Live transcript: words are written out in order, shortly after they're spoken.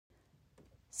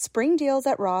Spring deals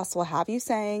at Ross will have you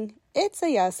saying, it's a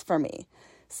yes for me.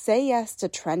 Say yes to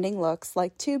trending looks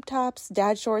like tube tops,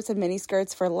 dad shorts, and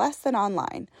miniskirts for less than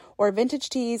online, or vintage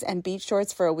tees and beach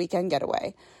shorts for a weekend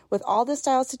getaway. With all the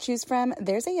styles to choose from,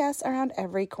 there's a yes around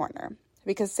every corner.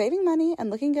 Because saving money and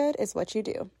looking good is what you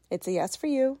do. It's a yes for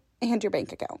you and your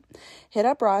bank account. Hit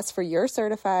up Ross for your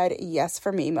certified yes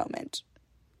for me moment.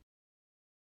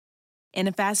 In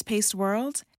a fast-paced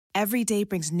world, every day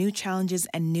brings new challenges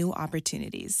and new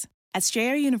opportunities. At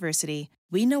Strayer University,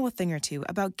 we know a thing or two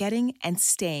about getting and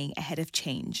staying ahead of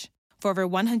change. For over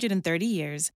 130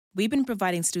 years, we've been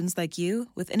providing students like you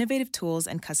with innovative tools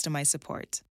and customized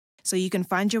support, so you can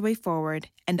find your way forward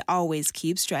and always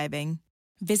keep striving.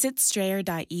 Visit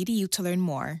strayer.edu to learn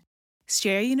more.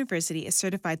 Strayer University is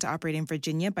certified to operate in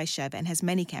Virginia by Chev and has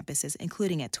many campuses,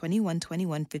 including at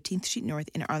 2121 15th Street North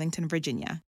in Arlington,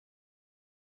 Virginia.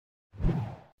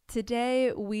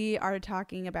 Today, we are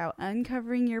talking about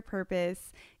uncovering your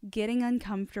purpose, getting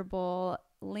uncomfortable,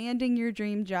 landing your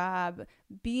dream job,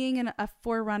 being a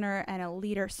forerunner and a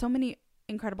leader. So many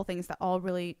incredible things that all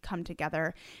really come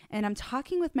together. And I'm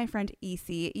talking with my friend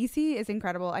Isi. Isi is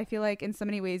incredible. I feel like in so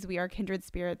many ways we are kindred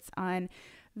spirits on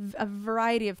a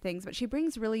variety of things, but she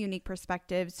brings really unique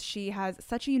perspectives. She has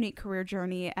such a unique career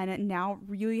journey, and it now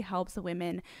really helps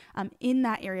women in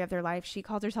that area of their life. She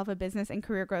calls herself a business and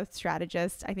career growth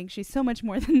strategist. I think she's so much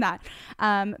more than that.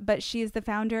 But she is the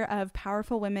founder of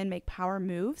Powerful Women Make Power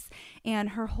Moves. And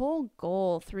her whole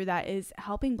goal through that is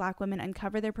helping Black women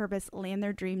uncover their purpose, land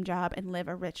their dream job, and live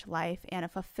a rich life and a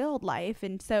fulfilled life.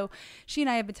 And so she and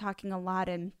I have been talking a lot,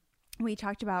 and we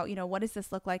talked about, what does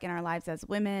this look like in our lives as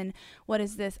women? What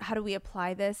is this? How do we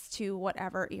apply this to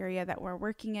whatever area that we're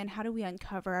working in? How do we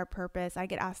uncover our purpose? I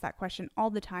get asked that question all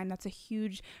the time. That's a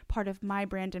huge part of my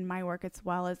brand and my work, as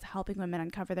well as helping women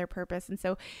uncover their purpose. And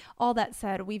so all that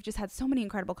said, we've just had so many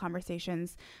incredible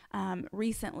conversations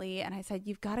recently. And I said,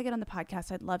 you've got to get on the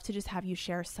podcast. I'd love to just have you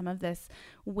share some of this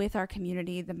with our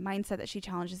community, the mindset that she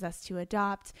challenges us to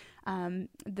adopt,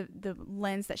 the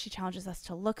lens that she challenges us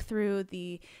to look through,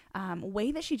 the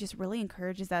way that she just really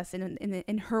encourages us,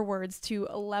 in her words, to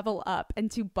level up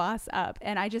and to boss up.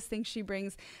 And I just think she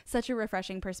brings such a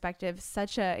refreshing perspective,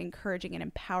 such a encouraging and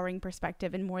empowering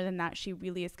perspective. And more than that, she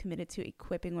really is committed to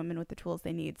equipping women with the tools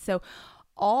they need. So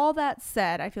all that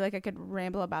said, I feel like I could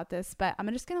ramble about this, but I'm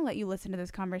just going to let you listen to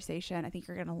this conversation. I think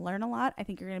you're going to learn a lot. I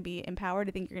think you're going to be empowered.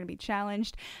 I think you're going to be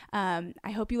challenged.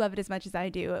 I hope you love it as much as I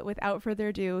do. Without further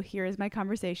ado, here is my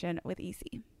conversation with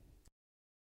Isi.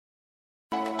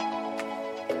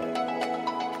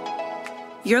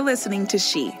 You're listening to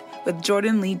She with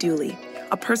Jordan Lee Dooley,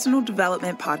 a personal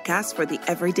development podcast for the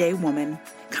everyday woman.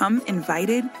 Come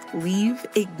invited, leave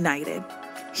ignited.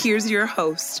 Here's your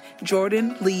host,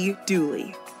 Jordan Lee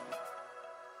Dooley.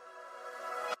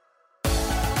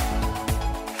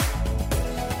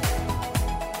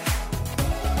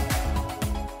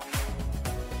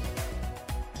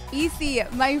 Isi,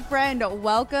 my friend,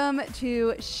 welcome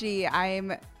to She.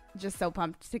 I'm just so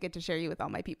pumped to get to share you with all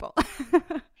my people.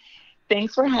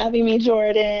 Thanks for having me,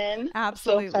 Jordan.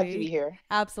 Absolutely. So glad to be here.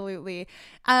 Absolutely.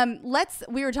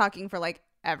 We were talking for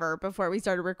ever before we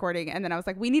started recording, and then I was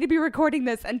like, we need to be recording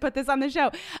this and put this on the show.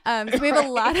 So we have a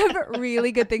lot of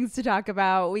really good things to talk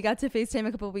about. We got to FaceTime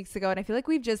a couple of weeks ago, and I feel like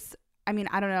we've just, I don't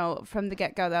know, from the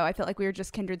get-go though, I felt like we were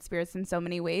just kindred spirits in so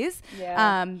many ways.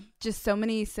 Yeah. Just so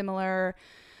many similar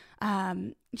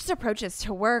just approaches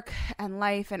to work and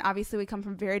life. And obviously we come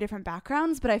from very different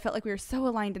backgrounds, but I felt like we were so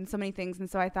aligned in so many things. And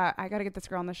so I thought, I got to get this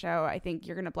girl on the show. I think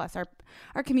you're going to bless our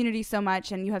community so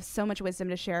much, and you have so much wisdom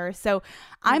to share. So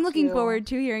I'm looking forward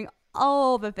to hearing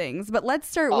all the things, but let's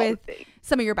start with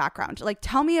some of your background.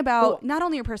 Tell me about not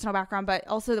only your personal background, but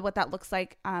also what that looks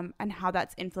like, and how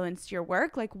that's influenced your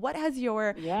work. What has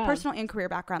your personal and career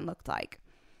background looked like?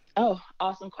 Oh,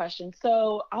 awesome question.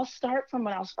 So I'll start from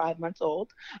when I was 5 months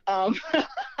old.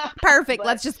 Perfect.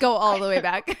 Let's just go all the way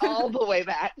back. All the way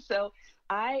back. So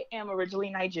I am originally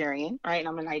Nigerian, right? And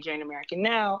I'm a Nigerian American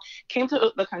now. Came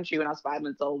to the country when I was 5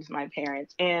 months old with my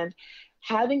parents. And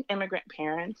having immigrant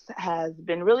parents has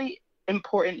been really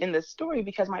important in this story,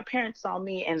 because my parents saw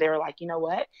me and they were like, you know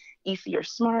what, Isi, you're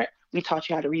smart. We taught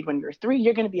you how to read when you were 3.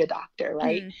 You're going to be a doctor,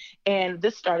 right? And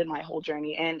this started my whole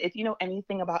journey. And if you know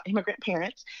anything about immigrant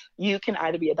parents, you can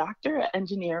either be a doctor, an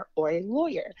engineer, or a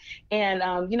lawyer. And,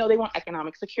 they want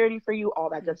economic security for you, all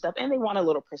that good stuff. And they want a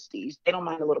little prestige. They don't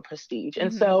mind a little prestige.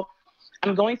 And so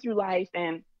I'm going through life,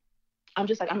 and I'm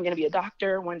just like, I'm going to be a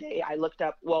doctor. One day I looked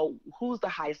up, well, who's the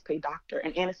highest paid doctor?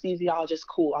 An anesthesiologist.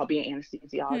 Cool, I'll be an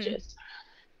anesthesiologist.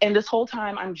 And this whole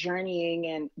time I'm journeying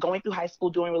and going through high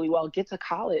school, doing really well, get to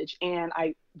college, and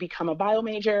I become a bio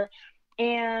major.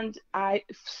 And I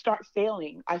start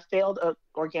failing. I failed a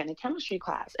organic chemistry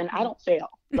class, and I don't fail,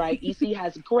 right? EC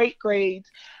has great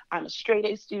grades. I'm a straight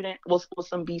A student with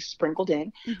some B's sprinkled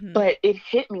in, but it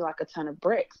hit me like a ton of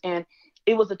bricks. And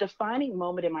it was a defining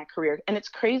moment in my career. And it's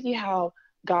crazy how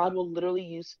God will literally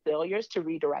use failures to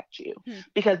redirect you,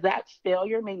 because that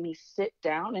failure made me sit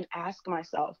down and ask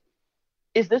myself,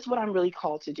 is this what I'm really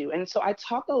called to do? And so I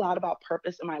talk a lot about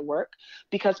purpose in my work,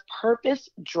 because purpose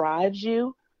drives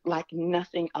you like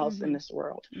nothing else in this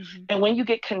world. And when you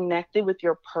get connected with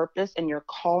your purpose and your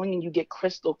calling, and you get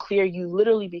crystal clear, you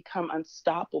literally become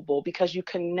unstoppable, because you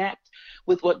connect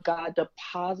with what God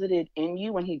deposited in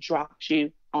you when he dropped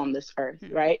you on this earth,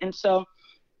 right? And so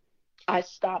I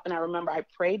stopped, and I remember I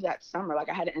prayed that summer. Like,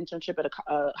 I had an internship at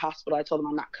a hospital. I told them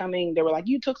I'm not coming. They were like,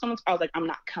 you took someone's. I was like, I'm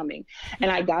not coming. And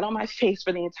I got on my face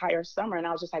for the entire summer, and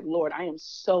I was just like, Lord, I am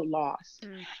so lost.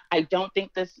 I don't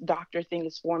think this doctor thing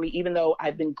is for me, even though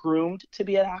I've been groomed to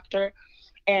be a doctor.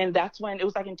 And that's when it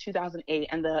was like in 2008,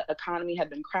 and the economy had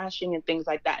been crashing and things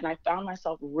like that. And I found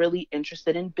myself really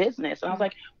interested in business. And I was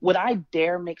like, would I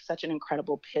dare make such an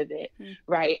incredible pivot?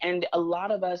 Right. And a lot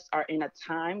of us are in a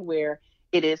time where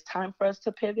it is time for us to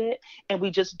pivot, and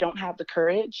we just don't have the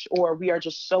courage, or we are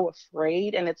just so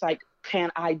afraid. And it's like,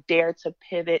 can I dare to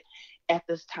pivot at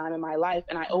this time in my life?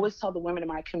 And I always tell the women in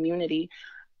my community,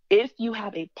 if you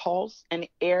have a pulse and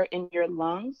air in your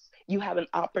lungs, you have an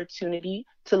opportunity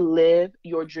to live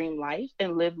your dream life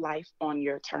and live life on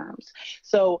your terms.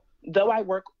 So though I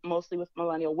work mostly with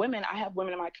millennial women, I have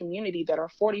women in my community that are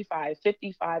 45,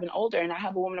 55 and older. And I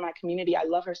have a woman in my community, I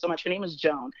love her so much. Her name is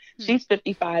Joan. She's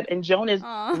 55, and Joan is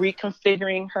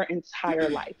reconfiguring her entire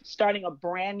life, starting a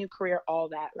brand new career, all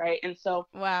that, right? And so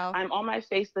I'm on my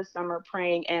face this summer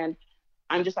praying, and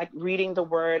I'm just like reading the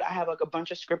word. I have like a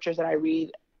bunch of scriptures that I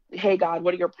read. Hey, God,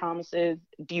 what are your promises?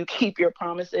 Do you keep your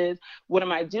promises? What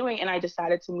am I doing? And I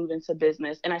decided to move into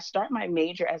business. And I start my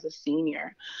major as a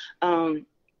senior,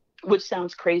 which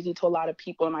sounds crazy to a lot of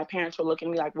people. And my parents were looking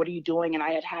at me like, what are you doing? And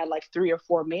I had like 3 or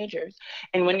 4 majors.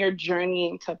 And when you're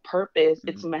journeying to purpose,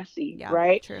 it's messy,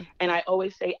 right? True. And I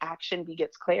always say action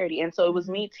begets clarity. And so it was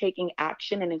me taking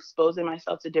action and exposing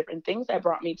myself to different things that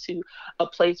brought me to a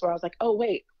place where I was like, oh,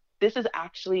 wait, this is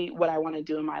actually what I want to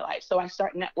do in my life. So I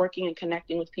start networking and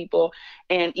connecting with people.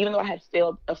 And even though I had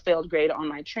a failed grade on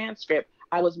my transcript,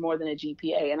 I was more than a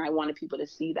GPA, and I wanted people to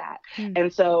see that.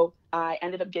 And so I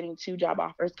ended up getting 2 job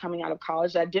offers coming out of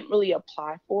college that I didn't really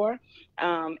apply for.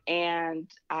 And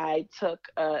I took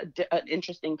an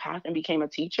interesting path and became a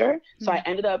teacher. So I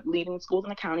ended up leaving school with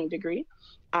an accounting degree.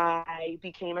 I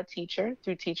became a teacher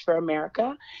through Teach for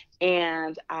America.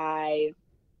 And I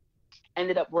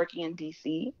ended up working in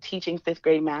DC teaching 5th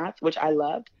grade math, which I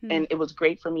loved. And it was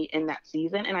great for me in that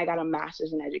season. And I got a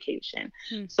master's in education.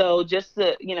 So just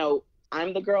to,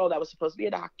 I'm the girl that was supposed to be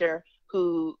a doctor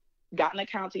who got an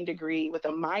accounting degree with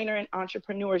a minor in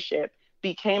entrepreneurship,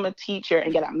 became a teacher,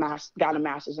 and got a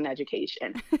master's in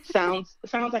education. Sounds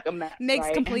like a mess. Makes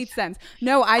right? complete sense.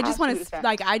 No, I just want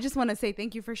to say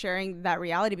thank you for sharing that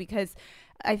reality, because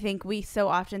I think we so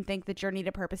often think the journey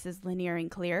to purpose is linear and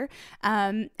clear.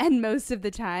 And most of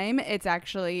the time it's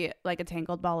actually like a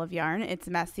tangled ball of yarn. It's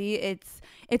messy.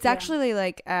 It's actually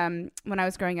like, when I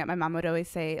was growing up, my mom would always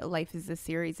say life is a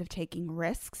series of taking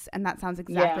risks. And that sounds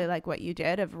exactly like what you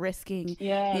did, of risking,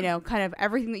 kind of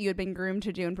everything that you had been groomed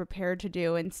to do and prepared to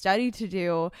do and studied to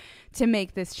do to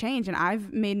make this change. And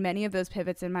I've made many of those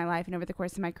pivots in my life and over the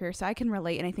course of my career. So I can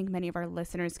relate. And I think many of our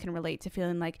listeners can relate to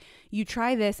feeling like you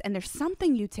try this and there's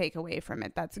something you take away from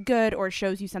it that's good, or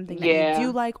shows you something that you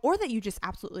do like, or that you just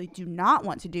absolutely do not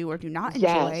want to do or do not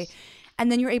enjoy. And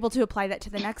then you're able to apply that to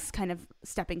the next kind of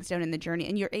stepping stone in the journey.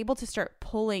 And you're able to start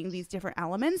pulling these different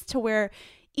elements to where,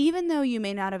 even though you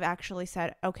may not have actually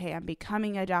said, okay, I'm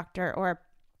becoming a doctor, or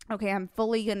okay, I'm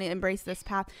fully going to embrace this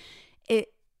path,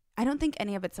 I don't think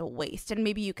any of it's a waste. And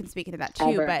maybe you can speak into that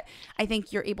too, but I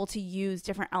think you're able to use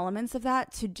different elements of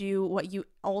that to do what you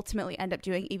ultimately end up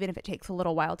doing, even if it takes a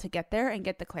little while to get there and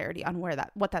get the clarity on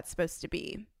what that's supposed to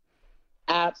be.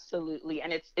 Absolutely.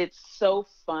 And it's so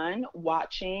fun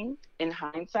watching in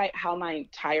hindsight how my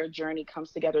entire journey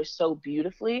comes together so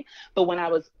beautifully. But when I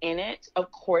was in it,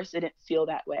 of course, it didn't feel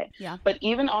that way. Yeah. But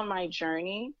even on my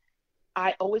journey,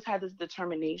 I always had this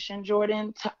determination,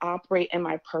 Jordan, to operate in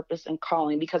my purpose and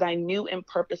calling, because I knew in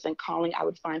purpose and calling I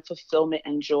would find fulfillment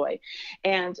and joy.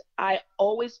 And I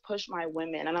always push my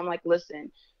women, and I'm like,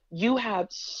 listen, you have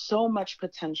so much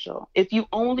potential. If you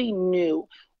only knew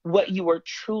what you were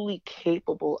truly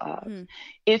capable of,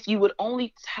 if you would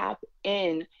only tap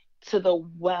in to the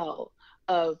well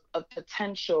of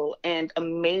potential and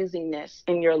amazingness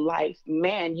in your life,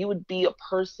 man, you would be a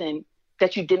person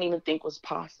that you didn't even think was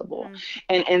possible.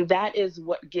 And that is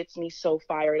what gets me so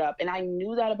fired up. And I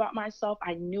knew that about myself.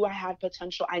 I knew I had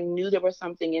potential. I knew there was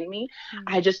something in me.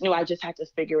 I just knew I just had to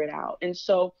figure it out. And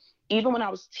so even when I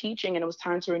was teaching and it was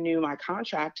time to renew my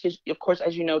contract, because of course,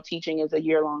 as you know, teaching is a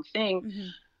year-long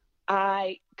thing,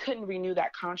 I couldn't renew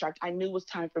that contract. I knew it was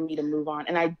time for me to move on,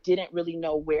 and I didn't really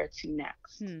know where to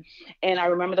next. And I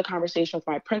remember the conversation with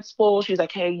my principal. She was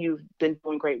like, hey, you've been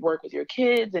doing great work with your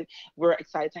kids and we're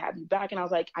excited to have you back. And I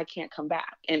was like, I can't come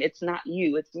back. And it's not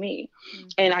you, it's me.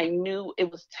 And I knew it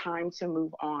was time to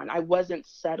move on. I wasn't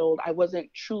settled. I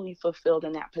wasn't truly fulfilled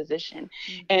in that position.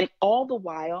 And all the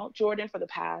while, Jordan, for the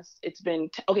past, it's been,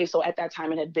 so at that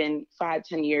time it had been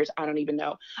 5-10 years. I don't even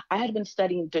know. I had been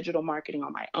studying digital marketing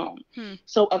on my own.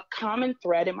 So a common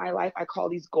thread in my life, I call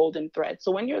these golden threads.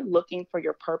 So when you're looking for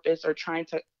your purpose or trying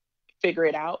to figure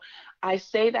it out, I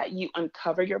say that you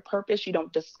uncover your purpose, you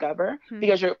don't discover,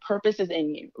 because your purpose is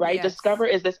in you, right? Yes. Discover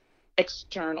is this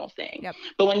external thing.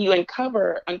 But when you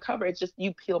uncover, it's just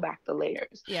you peel back the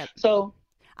layers. So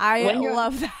I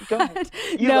love that. Go ahead.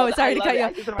 Sorry to cut you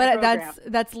off. But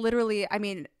that's literally, I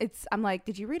mean, I'm like,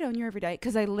 did you read Own Your Everyday?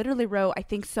 Because I literally wrote, I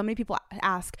think so many people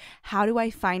ask, how do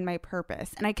I find my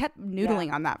purpose? And I kept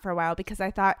noodling on that for a while because I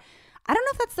thought, I don't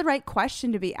know if that's the right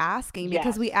question to be asking,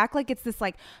 because we act like it's this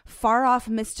like far off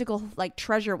mystical like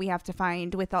treasure we have to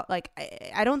find without like,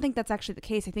 I don't think that's actually the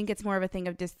case. I think it's more of a thing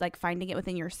of just like finding it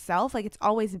within yourself. Like it's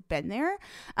always been there.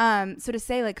 So to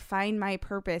say like, find my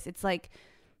purpose, it's like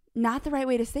not the right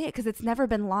way to say it because it's never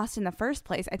been lost in the first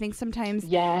place. I think sometimes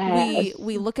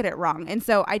we look at it wrong. And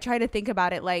so I try to think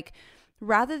about it like,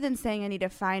 rather than saying I need to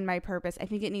find my purpose, I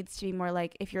think it needs to be more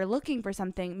like, if you're looking for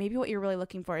something, maybe what you're really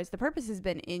looking for is the purpose has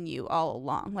been in you all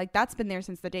along. Like that's been there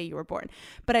since the day you were born.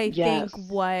 But I think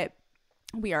what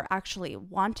we are actually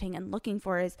wanting and looking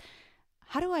for is,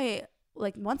 how do I,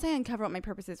 like, once I uncover what my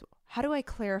purpose is, how do I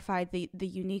clarify the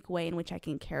unique way in which I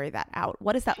can carry that out?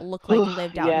 What does that look like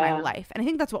lived out in my life? And I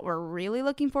think that's what we're really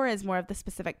looking for, is more of the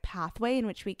specific pathway in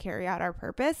which we carry out our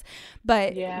purpose.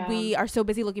 But we are so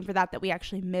busy looking for that we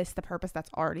actually miss the purpose that's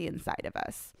already inside of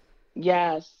us.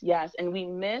 Yes. And we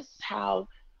miss how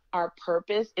our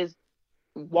purpose is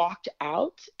walked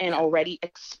out and already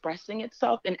expressing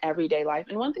itself in everyday life.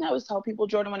 And one thing I always tell people,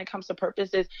 Jordan, when it comes to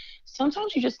purpose is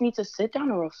sometimes you just need to sit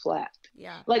down and reflect.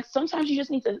 Like sometimes you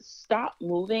just need to stop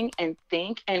moving and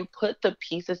think and put the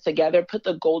pieces together, put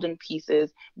the golden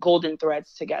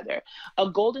threads together. A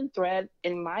golden thread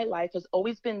in my life has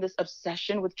always been this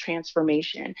obsession with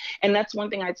transformation. And that's one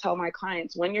thing I tell my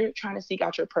clients, when you're trying to seek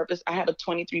out your purpose, I have a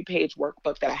 23-page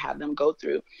workbook that I have them go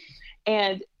through.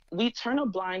 And we turn a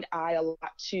blind eye a lot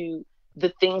to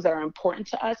the things that are important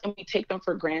to us, and we take them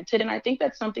for granted. And I think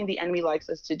that's something the enemy likes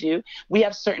us to do. We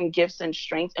have certain gifts and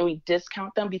strengths, and we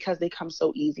discount them because they come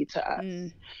so easy to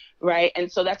us. Right.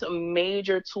 And so that's a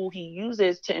major tool he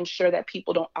uses to ensure that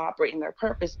people don't operate in their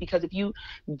purpose, because if you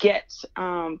get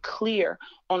clear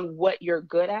on what you're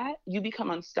good at, you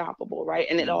become unstoppable. Right.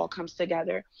 And it all comes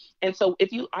together. And so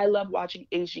I love watching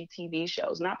HGTV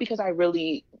shows, not because I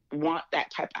really want that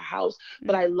type of house,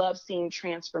 but I love seeing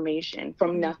transformation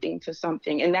from nothing to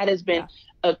something. And that has been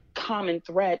a common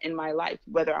thread in my life,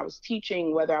 whether I was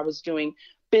teaching, whether I was doing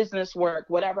business work,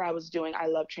 whatever I was doing, I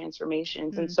love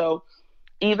transformations. And so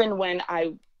even when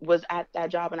I was at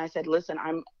that job and I said, listen,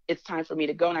 it's time for me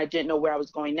to go, and I didn't know where I was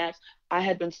going next, I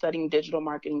had been studying digital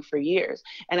marketing for years.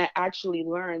 And I actually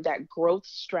learned that growth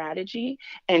strategy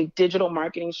and digital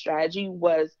marketing strategy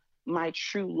was my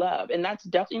true love. And that's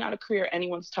definitely not a career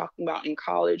anyone's talking about in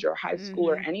college or high school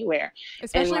or anywhere.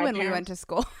 Especially when we went to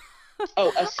school.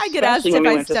 I get asked if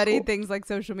I studied things like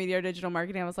social media or digital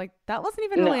marketing. I was like, that wasn't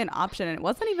even really an option. And it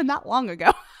wasn't even that long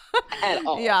ago. At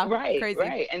all. Crazy.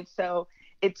 Right. And so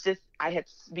it's just, I had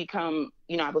become,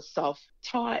 I was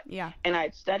self-taught and I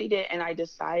had studied it, and I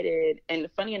decided, and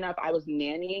funny enough, I was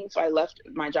nannying. So I left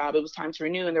my job. It was time to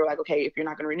renew. And they were like, okay, if you're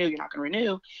not going to renew, you're not going to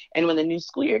renew. And when the new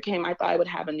school year came, I thought I would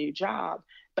have a new job,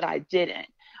 but I didn't.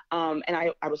 And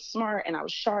I was smart and I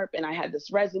was sharp and I had this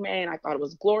resume and I thought it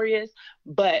was glorious.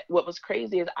 But what was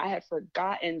crazy is I had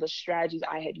forgotten the strategies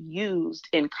I had used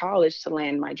in college to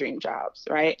land my dream jobs,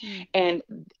 right? And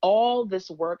all this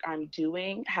work I'm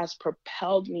doing has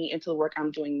propelled me into the work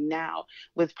I'm doing now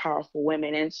with Powerful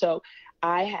Women. And so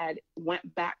I had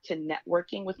went back to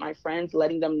networking with my friends,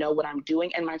 letting them know what I'm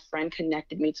doing. And my friend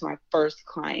connected me to my first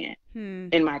client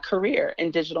in my career in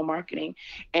digital marketing.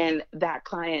 And that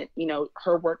client,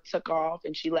 her work took off,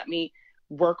 and she let me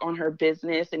work on her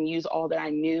business and use all that I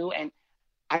knew. And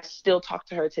I still talk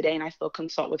to her today, and I still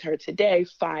consult with her today,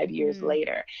 5 years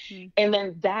later. And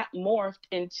then that morphed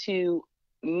into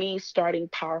me starting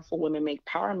Powerful Women Make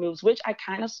Power Moves, which I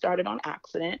kind of started on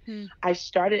accident. I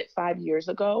started it 5 years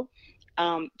ago,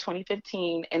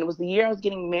 2015, and it was the year I was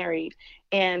getting married.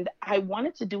 And I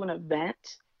wanted to do an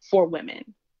event for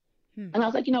women. And I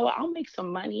was like, you know what, I'll make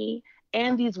some money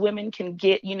and these women can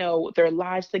get, you know, their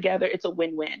lives together. It's a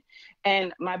win-win.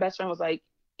 And my best friend was like,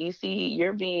 EC,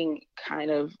 you're being kind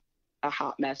of a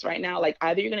hot mess right now. Like,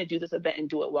 either you're going to do this event and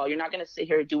do it well. You're not going to sit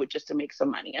here and do it just to make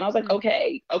some money. And I was like,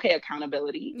 okay,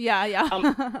 accountability.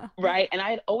 Yeah. Right. And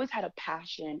I had always had a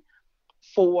passion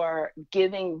for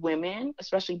giving women,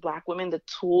 especially Black women, the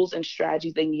tools and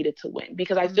strategies they needed to win.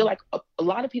 Because I feel like a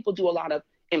lot of people do a lot of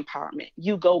empowerment.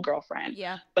 You go, girlfriend.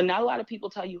 Yeah. But not a lot of people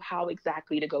tell you how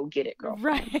exactly to go get it,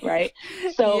 girlfriend. Right.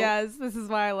 So yes, this is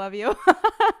why I love you.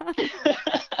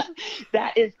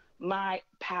 that is my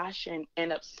passion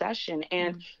and obsession.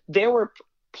 And there were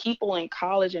people in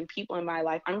college and people in my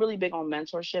life. I'm really big on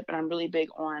mentorship, and I'm really big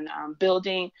on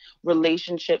building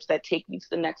relationships that take me to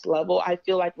the next level. I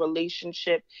feel like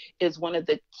relationship is one of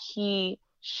the key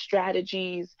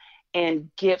strategies and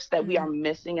gifts that we are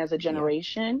missing as a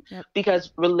generation,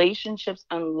 because relationships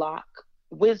unlock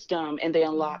wisdom, and they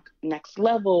unlock next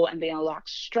level, and they unlock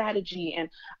strategy. And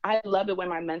I love it when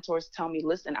my mentors tell me,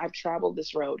 listen, I've traveled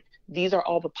this road. These are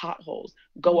all the potholes.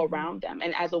 Go around them.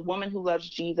 And as a woman who loves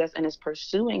Jesus and is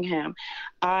pursuing him,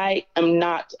 I am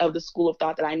not of the school of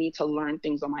thought that I need to learn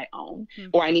things on my own,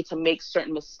 or I need to make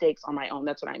certain mistakes on my own.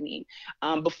 That's what I mean.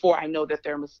 Before I know that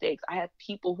they're mistakes, I have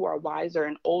people who are wiser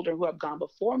and older who have gone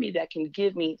before me that can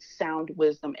give me sound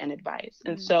wisdom and advice.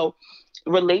 And so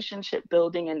relationship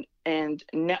building and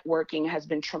networking has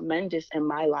been tremendous in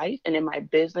my life and in my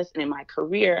business and in my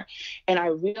career. And I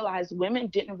realized women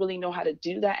didn't really know how to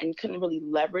do that and couldn't really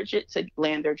leverage it to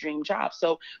land their dream job.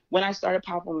 So when I started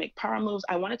Powerful Make Power Moves,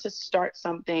 I wanted to start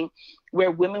something where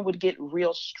women would get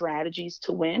real strategies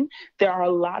to win. There are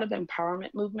a lot of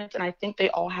empowerment movements, and I think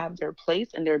they all have their place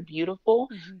and they're beautiful,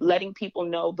 letting people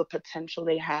know the potential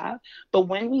they have. But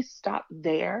when we stop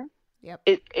there,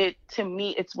 it to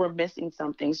me, we're missing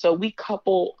something. So we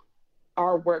couple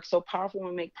our work. So Powerful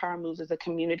Women Make Power Moves is a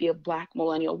community of Black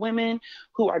millennial women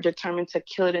who are determined to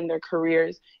kill it in their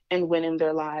careers and win in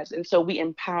their lives. And so we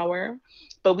empower,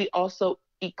 but we also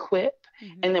equip,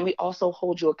 and then we also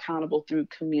hold you accountable through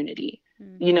community.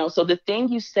 You know, so the thing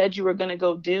you said you were going to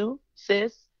go do,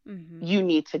 sis, you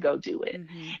need to go do it.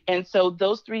 And so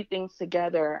those three things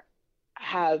together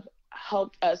have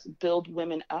helped us build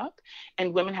women up,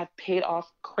 and women have paid off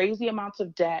crazy amounts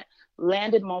of debt,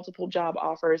 landed multiple job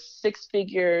offers,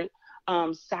 6-figure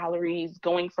salaries,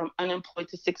 going from unemployed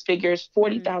to 6 figures,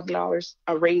 $40,000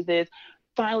 raises,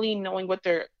 finally knowing what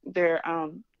their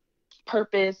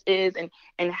purpose is,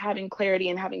 and having clarity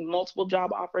and having multiple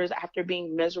job offers after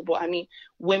being miserable. I mean,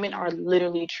 women are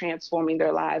literally transforming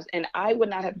their lives. And I would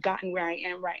not have gotten where I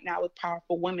am right now with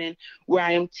Powerful Women, where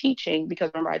I am teaching, because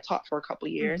remember, I taught for a couple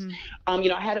of years. You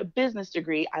know, I had a business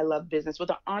degree. I love business. With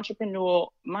an entrepreneurial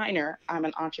minor, I'm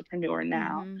an entrepreneur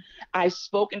now. I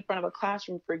spoke in front of a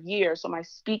classroom for years, so my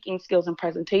speaking skills and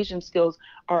presentation skills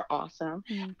are awesome.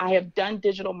 I have done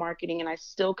digital marketing, and I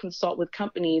still consult with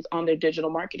companies on their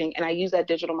digital marketing. And I use that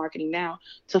digital marketing now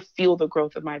to fuel the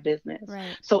growth of my business.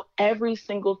 So every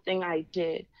single thing I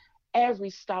did, every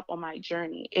stop on my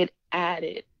journey, it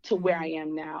added to where I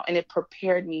am now, and it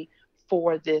prepared me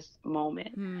for this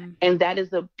moment. And that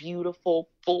is a beautiful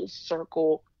full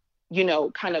circle, you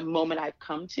know, kind of moment I've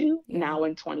come to now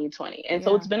in 2020. And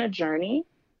so it's been a journey,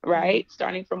 right?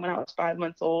 Starting from when I was 5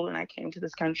 months old and I came to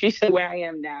this country to where I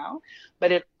am now,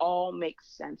 but it all makes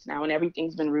sense now, and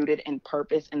everything's been rooted in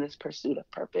purpose, in this pursuit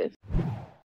of purpose.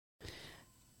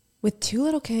 With 2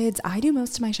 little kids, I do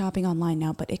most of my shopping online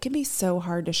now, but it can be so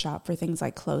hard to shop for things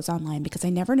like clothes online because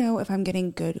I never know if I'm getting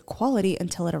good quality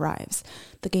until it arrives.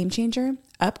 The game changer?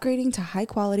 Upgrading to high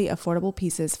quality, affordable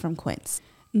pieces from Quince.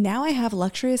 Now I have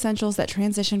luxury essentials that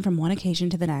transition from one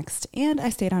occasion to the next, and I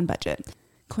stayed on budget.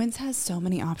 Quince has so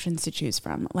many options to choose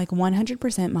from, like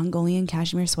 100% Mongolian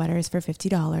cashmere sweaters for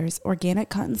 $50, organic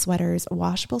cotton sweaters,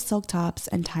 washable silk tops,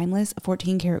 and timeless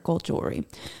 14-karat gold jewelry.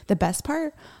 The best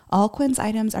part? All Quince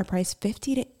items are priced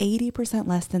 50 to 80%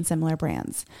 less than similar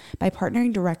brands. By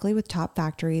partnering directly with top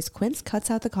factories, Quince cuts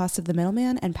out the cost of the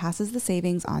middleman and passes the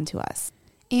savings on to us.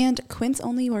 And Quince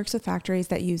only works with factories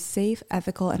that use safe,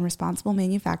 ethical, and responsible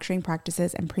manufacturing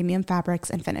practices and premium fabrics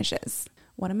and finishes.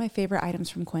 One of my favorite items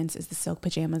from Quince is the silk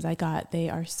pajamas I got. They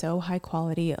are so high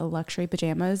quality, luxury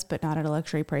pajamas, but not at a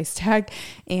luxury price tag.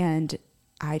 And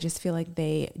I just feel like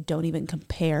they don't even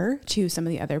compare to some of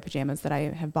the other pajamas that I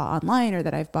have bought online or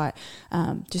that I've bought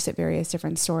just at various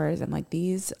different stores. I'm like,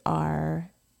 these are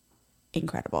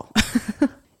incredible.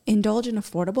 Indulge in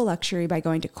affordable luxury by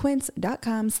going to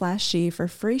quince.com/she for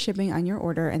free shipping on your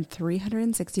order and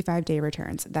 365-day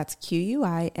returns. That's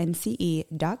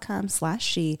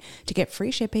QUINCE.com/she to get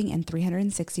free shipping and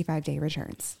 365-day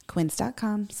returns.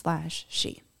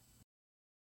 Quince.com/she.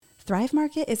 Thrive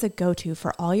Market is a go-to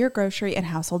for all your grocery and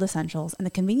household essentials, and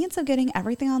the convenience of getting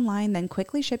everything online then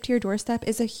quickly shipped to your doorstep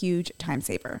is a huge time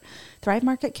saver. Thrive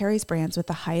Market carries brands with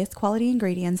the highest quality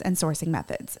ingredients and sourcing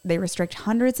methods. They restrict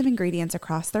hundreds of ingredients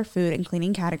across their food and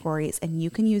cleaning categories, and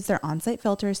you can use their on-site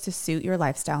filters to suit your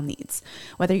lifestyle needs.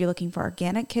 Whether you're looking for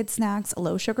organic kid snacks,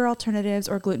 low-sugar alternatives,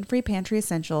 or gluten-free pantry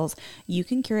essentials, you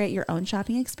can curate your own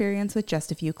shopping experience with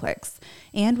just a few clicks.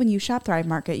 And when you shop Thrive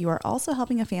Market, you are also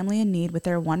helping a family in need with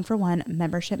their one-for-one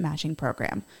membership matching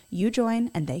program. You join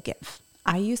and they give.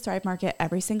 I use Thrive Market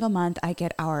every single month. I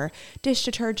get our dish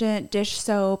detergent, dish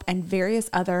soap, and various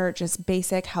other just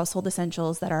basic household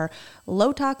essentials that are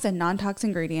low tox and non-tox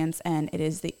ingredients, and it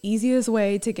is the easiest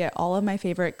way to get all of my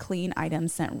favorite clean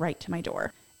items sent right to my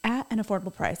door. At an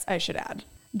affordable price, I should add.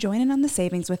 Join in on the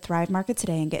savings with Thrive Market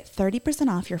today and get 30%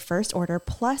 off your first order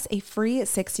plus a free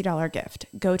 $60 gift.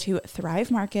 Go to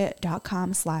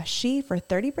thrivemarket.com/she for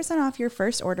 30% off your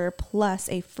first order plus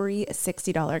a free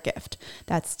 $60 gift.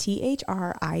 That's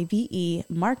THRIVE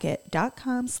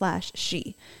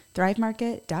market.com/she.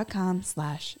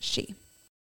 thrivemarket.com/she.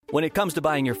 When it comes to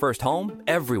buying your first home,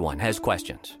 everyone has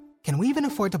questions. Can we even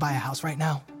afford to buy a house right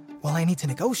now? Well, I need to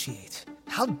negotiate.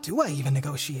 How do I even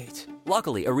negotiate?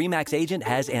 Luckily, a RE/MAX agent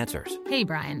has answers. Hey,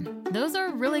 Brian, those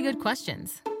are really good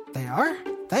questions. They are?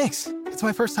 Thanks. It's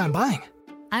my first time buying.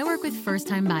 I work with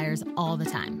first-time buyers all the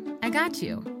time. I got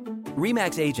you.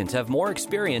 RE/MAX agents have more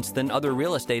experience than other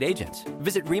real estate agents.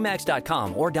 Visit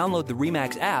RE/MAX.com or download the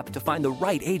RE/MAX app to find the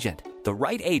right agent. The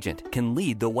right agent can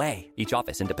lead the way. Each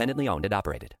office independently owned and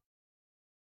operated.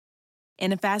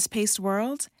 In a fast-paced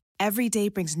world, every day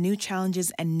brings new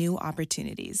challenges and new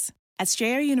opportunities. At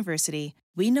Strayer University,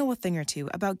 we know a thing or two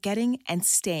about getting and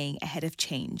staying ahead of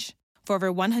change. For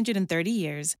over 130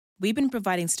 years, we've been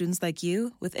providing students like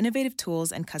you with innovative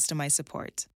tools and customized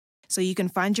support, so you can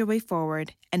find your way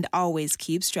forward and always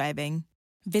keep striving.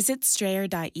 Visit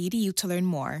strayer.edu to learn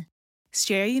more.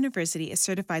 Strayer University is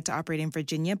certified to operate in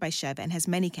Virginia by Chev and has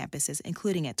many campuses,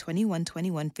 including at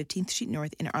 2121 15th Street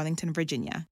North in Arlington,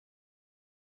 Virginia.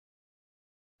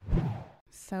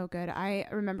 So good. I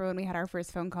remember when we had our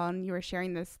first phone call and you were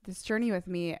sharing this journey with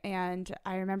me, and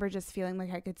I remember just feeling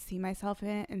like I could see myself in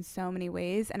it in so many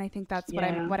ways. And I think that's what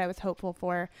I was hopeful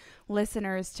for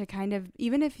listeners to kind of,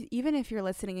 even if you're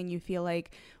listening and you feel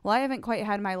like, well, I haven't quite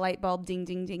had my light bulb ding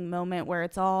ding ding moment where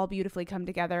it's all beautifully come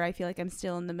together. I feel like I'm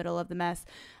still in the middle of the mess.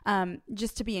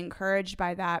 Just to be encouraged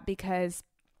by that, because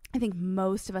I think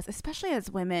most of us, especially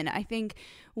as women, I think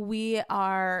we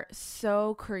are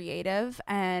so creative,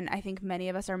 and I think many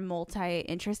of us are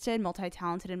multi-interested,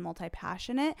 multi-talented, and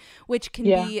multi-passionate, which can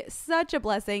be such a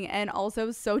blessing and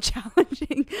also so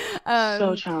challenging.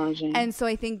 So challenging. And so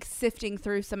I think sifting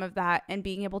through some of that and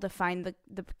being able to find the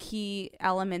key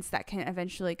elements that can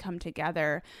eventually come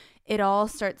together, it all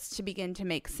starts to begin to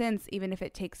make sense, even if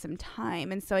it takes some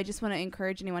time. And so I just want to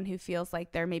encourage anyone who feels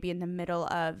like they're maybe in the middle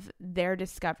of their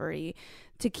discovery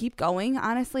to keep going,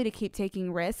 honestly, to keep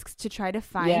taking risks, to try to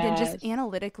find and just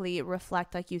analytically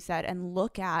reflect, like you said, and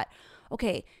look at,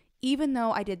 okay, even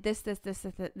though I did this,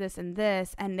 and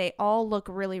this, and they all look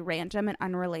really random and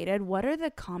unrelated, what are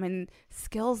the common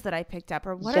skills that I picked up?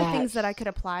 Or what are things that I could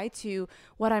apply to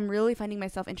what I'm really finding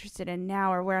myself interested in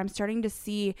now, or where I'm starting to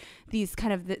see these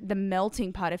kind of the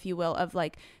melting pot, if you will, of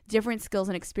like different skills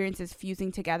and experiences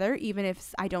fusing together, even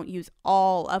if I don't use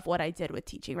all of what I did with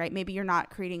teaching, right? Maybe you're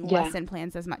not creating lesson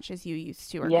plans as much as you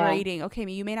used to, or grading. Okay,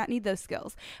 you may not need those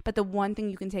skills, but the one thing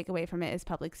you can take away from it is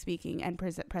public speaking and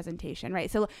presentation,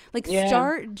 right? So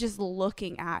start just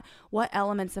looking at what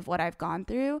elements of what I've gone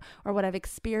through or what I've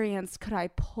experienced could I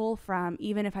pull from,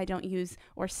 even if I don't use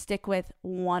or stick with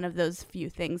one of those few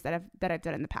things that I've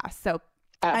done in the past. So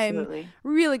absolutely. I'm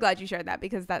really glad you shared that,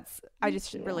 because I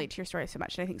just relate to your story so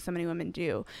much. And I think so many women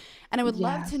do. And I would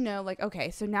love to know, like, okay,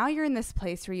 so now you're in this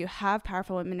place where you have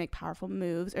powerful women make powerful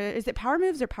moves. Or is it power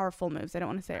moves or powerful moves? I don't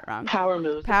want to say it wrong. Power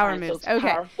moves. Power moves. So okay.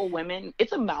 Powerful women.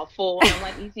 It's a mouthful. I'm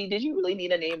like, EC, did you really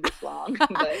need a name this long?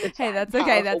 Hey, that's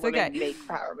okay. That's okay. Make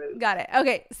power moves. Got it.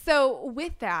 Okay. So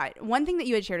with that, one thing that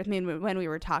you had shared with me when we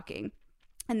were talking,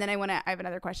 and then I have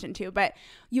another question too, but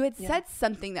you had said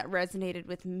something that resonated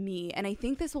with me, and I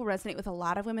think this will resonate with a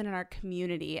lot of women in our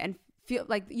community, and feel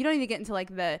like you don't need to get into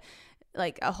like the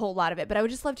like a whole lot of it, but I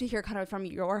would just love to hear kind of from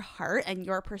your heart and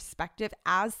your perspective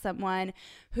as someone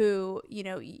who, you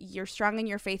know, you're strong in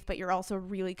your faith, but you're also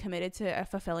really committed to a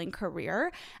fulfilling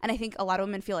career. And I think a lot of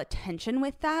women feel a tension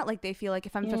with that. Like they feel like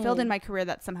if I'm fulfilled in my career,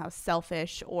 that's somehow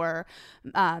selfish, or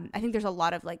I think there's a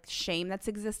lot of like shame that's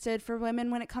existed for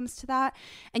women when it comes to that.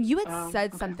 And you had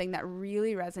said something that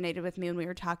really resonated with me when we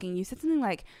were talking. You said something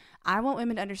like, I want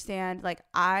women to understand, like,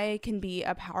 I can be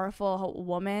a powerful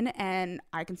woman and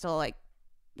I can still like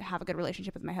have a good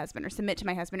relationship with my husband or submit to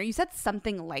my husband, or you said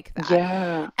something like that.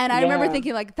 Yeah. And I remember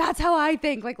thinking like, that's how I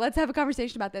think, like, let's have a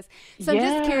conversation about this. So I'm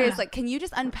just curious, like, can you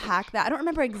just unpack that? I don't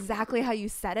remember exactly how you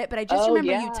said it, but I just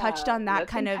remember you touched on that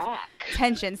kind of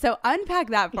tension. So unpack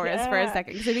that for us for a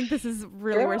second, because I think this is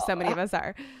really where so many of us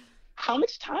are. How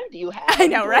much time do you have? I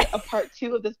know, right? A part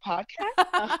 2 of this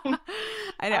podcast.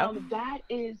 I know. That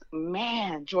is,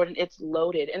 man, Jordan, it's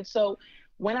loaded. And so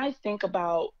when I think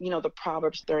about, you know, the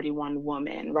Proverbs 31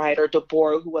 woman, right, or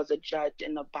Deborah, who was a judge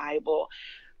in the Bible,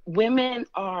 women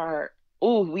are,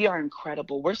 we are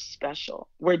incredible. We're special.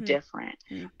 We're different.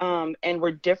 And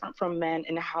we're different from men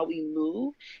in how we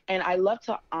move. And I love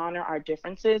to honor our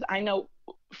differences. I know,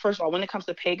 first of all, when it comes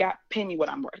to pay gap, pay me what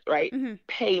I'm worth, right?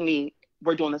 Pay me.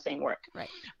 We're doing the same work. Right.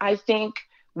 I think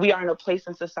we are in a place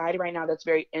in society right now that's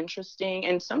very interesting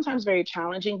and sometimes very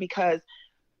challenging, because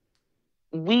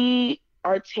we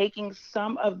are taking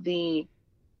some of the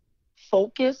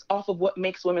focus off of what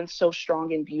makes women so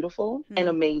strong and beautiful and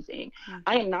amazing.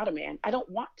 I am not a man. I don't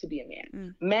want to be a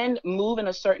man. Men move in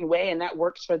a certain way and that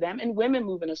works for them, and women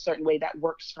move in a certain way that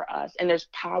works for us. And there's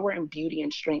power and beauty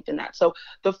and strength in that. So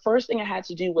the first thing I had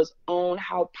to do was own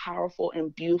how powerful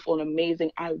and beautiful and amazing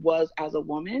I was as a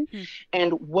woman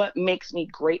and what makes me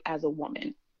great as a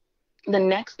woman. The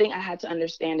next thing I had to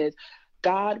understand is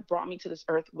God brought me to this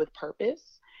earth with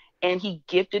purpose. And he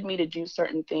gifted me to do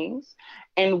certain things.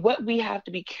 And what we have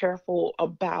to be careful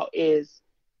about is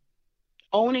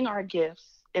owning our gifts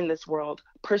in this world,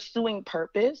 pursuing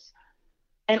purpose,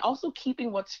 and also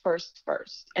keeping what's first.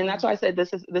 And that's why I said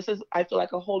this is I feel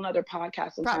like a whole nother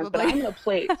podcast sometimes. But I'm in a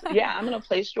place, I'm in a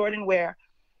place, Jordan, where,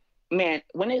 man,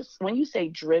 when you say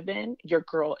driven, your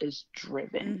girl is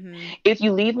driven. If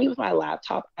you leave me with my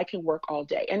laptop, I can work all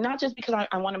day. And not just because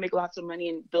I want to make lots of money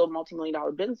and build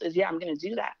multi-million-dollar businesses. Yeah, I'm going to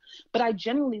do that. But I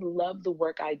genuinely love the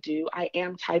work I do. I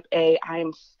am type A. I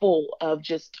am full of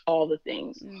just all the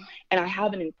things. And I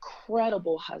have an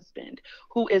incredible husband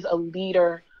who is a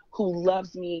leader, who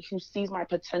loves me, who sees my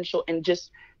potential and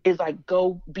just is like,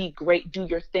 go be great, do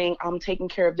your thing. I'm taking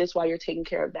care of this while you're taking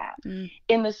care of that.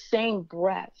 In the same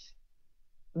breath,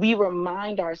 we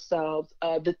remind ourselves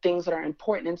of the things that are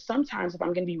important. And sometimes, if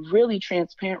I'm going to be really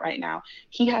transparent right now,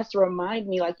 he has to remind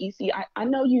me, like, EC, I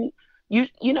know you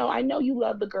know, I know you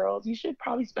love the girls. You should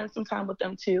probably spend some time with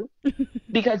them too.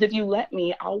 Because if you let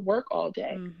me, I'll work all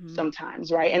day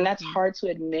sometimes, right? And that's hard to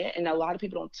admit. And a lot of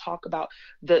people don't talk about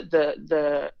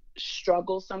the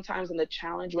struggle sometimes and the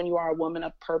challenge when you are a woman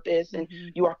of purpose and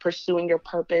you are pursuing your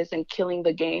purpose and killing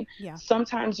the game.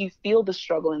 Sometimes you feel the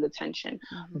struggle and the tension.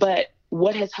 But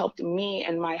what has helped me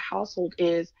and my household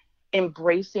is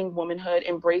embracing womanhood,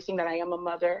 embracing that I am a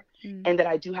mother and that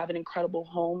I do have an incredible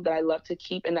home that I love to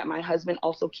keep, and that my husband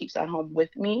also keeps that home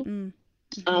with me.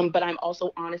 But I'm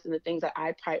also honest in the things that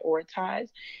I prioritize.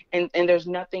 And there's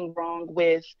nothing wrong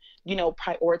with, you know,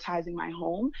 prioritizing my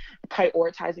home,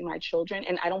 prioritizing my children.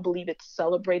 And I don't believe it's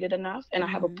celebrated enough. And I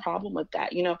have a problem with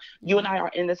that. You know, you and I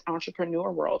are in this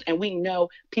entrepreneur world, and we know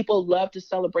people love to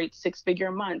celebrate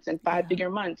 6-figure months and 5-figure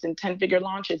months and 10-figure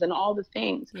launches and all the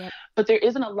things. But there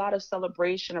isn't a lot of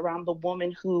celebration around the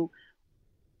woman who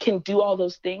can do all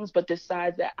those things, but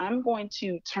decides that I'm going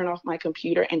to turn off my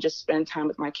computer and just spend time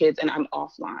with my kids and I'm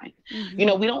offline. You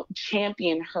know, we don't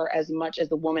champion her as much as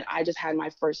the woman. I just had my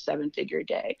first 7-figure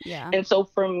day. And so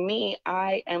for me,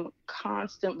 I am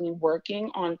constantly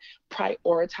working on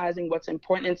prioritizing what's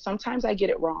important. And sometimes I get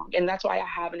it wrong. And that's why I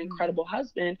have an incredible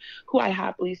husband who I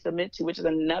happily submit to, which is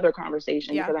another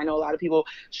conversation because I know a lot of people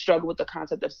struggle with the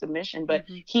concept of submission, but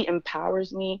he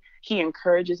empowers me. He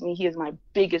encourages me. He is my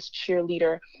biggest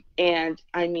cheerleader. And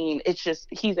I mean, it's just,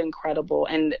 he's incredible.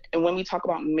 And when we talk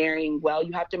about marrying well,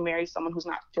 you have to marry someone who's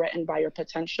not threatened by your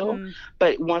potential,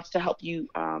 but wants to help you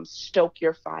stoke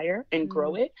your fire and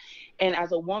grow it. And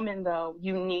as a woman, though,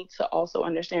 you need to also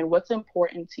understand what's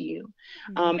important to you.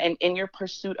 And in your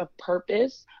pursuit of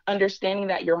purpose, understanding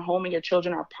that your home and your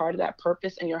children are part of that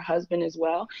purpose, and your husband as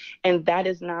well. And that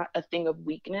is not a thing of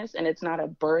weakness, and it's not a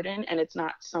burden, and it's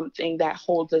not something that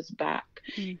holds us back.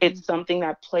 Mm-hmm. It's something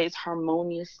that plays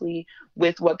harmoniously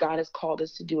with what God has called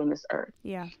us to do in this earth.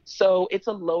 Yeah. So it's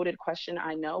a loaded question,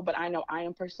 I know, but I know I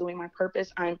am pursuing my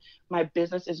purpose. My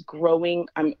business is growing.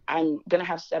 I'm going to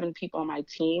have 7 people on my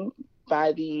team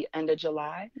by the end of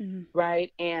July. Mm-hmm.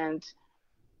 Right. And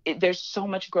there's so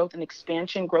much growth and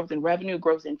expansion, growth in revenue,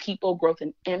 growth in people, growth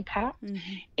in impact.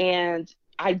 Mm-hmm. And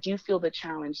I do feel the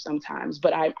challenge sometimes,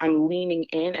 but I'm leaning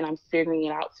in and I'm figuring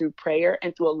it out through prayer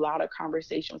and through a lot of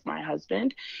conversation with my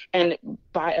husband. And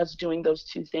by us doing those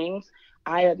 2 things,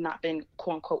 I have not been,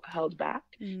 quote unquote, held back.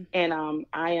 Mm-hmm. And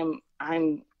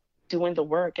I'm doing the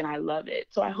work and I love it.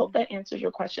 So I hope that answers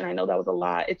your question. I know that was a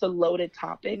lot. It's a loaded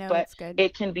topic, No, but it's good.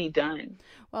 it can be done.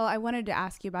 Well, I wanted to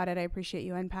ask you about it. I appreciate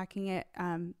you unpacking it.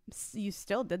 You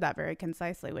still did that very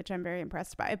concisely, which I'm very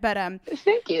impressed by. But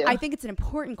thank you. I think it's an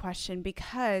important question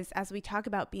because as we talk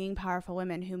about being powerful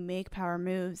women who make power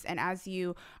moves, and as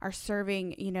you are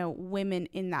serving, women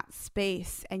in that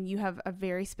space, and you have a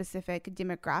very specific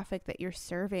demographic that you're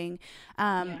serving,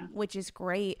 which is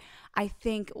great. I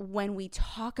think when we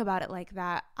talk about it like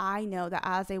that, I know that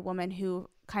as a woman who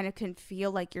kind of can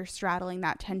feel like you're straddling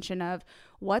that tension of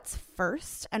what's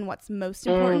first and what's most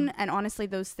important. And honestly,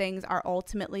 those things are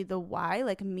ultimately the why.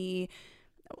 Like me,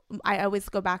 I always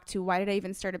go back to why did I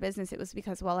even start a business? It was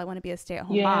because, well, I want to be a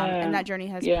stay-at-home mom. And that journey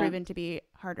has proven to be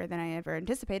harder than I ever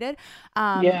anticipated.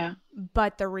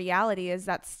 But the reality is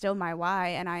that's still my why.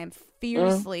 And I am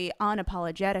fiercely,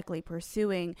 unapologetically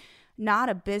pursuing not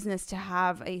a business to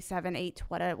have a 7, 8,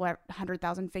 what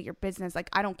 100,000 figure business. Like,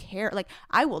 I don't care. Like,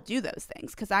 I will do those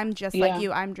things because I'm just like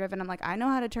you. I'm driven. I'm like, I know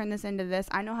how to turn this into this.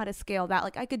 I know how to scale that.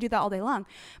 Like, I could do that all day long.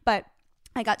 But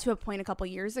I got to a point a couple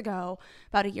years ago,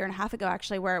 about 1.5 years ago,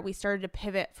 actually, where we started to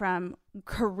pivot from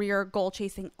career goal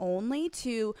chasing only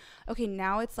to, okay,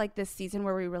 now it's like this season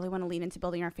where we really want to lean into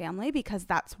building our family because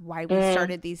that's why we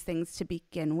started these things to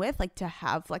begin with, like to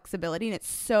have flexibility. And it's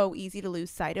so easy to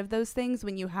lose sight of those things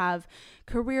when you have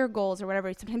career goals or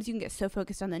whatever. Sometimes you can get so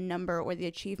focused on the number or the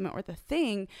achievement or the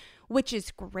thing, which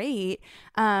is great.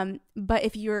 But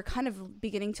if you're kind of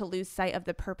beginning to lose sight of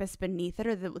the purpose beneath it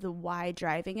or the why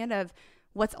driving it of,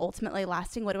 what's ultimately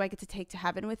lasting? What do I get to take to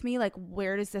heaven with me? Like,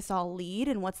 where does this all lead?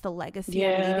 And what's the legacy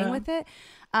I'm leaving with it?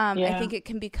 I think it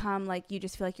can become like, you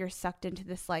just feel like you're sucked into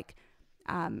this like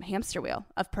hamster wheel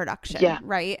of production,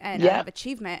 right? And of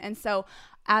achievement. And so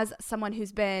as someone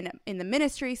who's been in the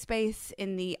ministry space,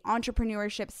 in the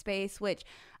entrepreneurship space, which,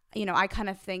 I kind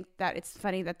of think that it's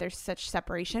funny that there's such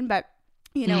separation, but,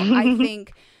 I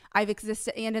think I've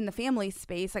existed, and in the family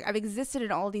space, like I've existed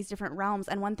in all these different realms.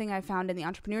 And one thing I found in the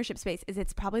entrepreneurship space is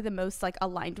it's probably the most like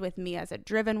aligned with me as a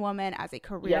driven woman, as a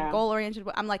career goal oriented.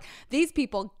 I'm like, these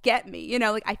people get me,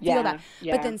 like I feel that.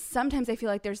 But then sometimes I feel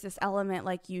like there's this element,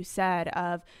 like you said,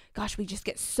 of gosh, we just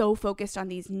get so focused on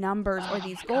these numbers or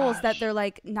these goals that they're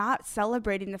like not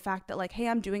celebrating the fact that like, hey,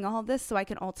 I'm doing all of this so I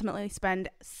can ultimately spend,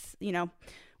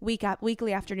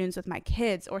 weekly afternoons with my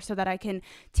kids, or so that I can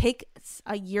take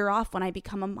a year off when I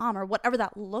become a mom, or whatever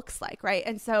that looks like, right?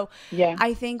 And so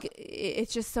I think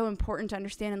it's just so important to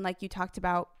understand, and like you talked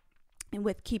about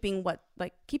with keeping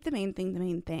keep the main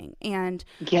thing. And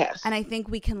and I think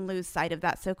we can lose sight of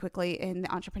that so quickly in the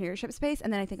entrepreneurship space.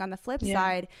 And then I think on the flip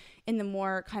side, in the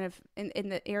more kind of in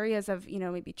the areas of,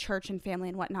 maybe church and family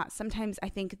and whatnot, sometimes I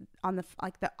think on the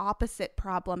opposite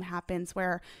problem happens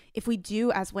where if we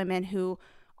do, as women who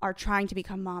are trying to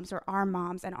become moms or are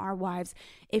moms and our wives,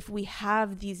 if we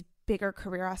have these bigger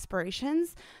career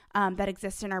aspirations that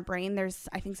exist in our brain, there's,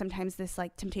 I think, sometimes this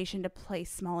like temptation to play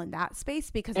small in that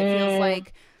space because it feels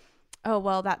like, oh,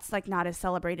 well, that's like not as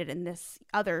celebrated in this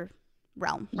other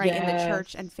realm, right? In the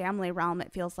church and family realm,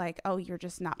 it feels like, oh, you're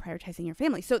just not prioritizing your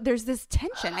family. So there's this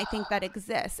tension, I think, that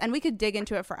exists, and we could dig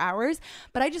into it for hours,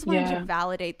 but I just wanted to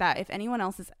validate that if anyone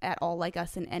else is at all like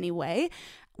us in any way,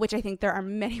 which I think there are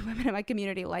many women in my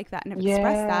community like that and have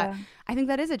expressed that, I think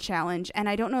that is a challenge. And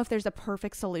I don't know if there's a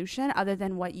perfect solution other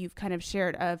than what you've kind of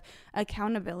shared of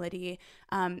accountability,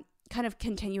 kind of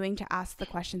continuing to ask the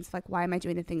questions like, why am I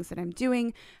doing the things that I'm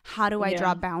doing? How do I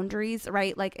draw boundaries,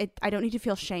 right? Like I don't need to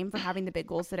feel shame for having the big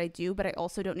goals that I do, but I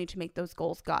also don't need to make those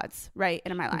goals gods, right?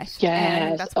 In my life. And I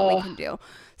think that's what we can do.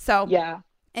 So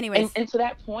anyways. And to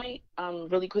that point,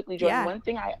 really quickly, Jordan, one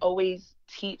thing I always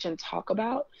teach and talk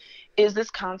about is this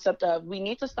concept of we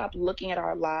need to stop looking at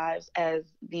our lives as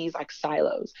these like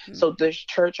silos. So there's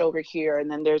church over here,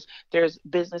 and then there's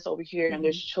business over here, and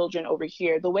there's children over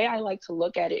here. The way I like to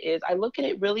look at it is I look at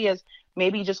it really as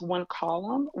maybe just one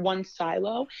column, one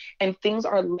silo, and things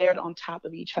are layered on top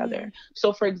of each other.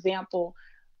 So for example,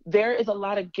 there is a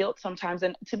lot of guilt sometimes.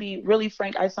 And to be really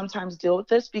frank, I sometimes deal with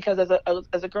this because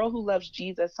as a girl who loves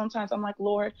Jesus, sometimes I'm like,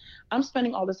 Lord, I'm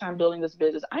spending all this time building this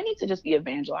business. I need to just be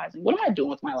evangelizing. What am I doing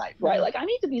with my life? Right? Like, I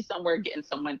need to be somewhere getting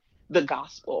someone the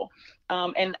gospel.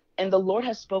 And the Lord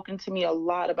has spoken to me a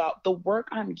lot about the work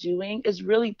I'm doing is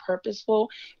really purposeful,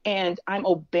 and I'm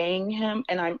obeying him,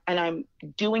 and I'm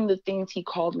doing the things he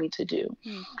called me to do.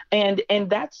 And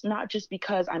that's not just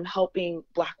because I'm helping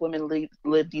Black women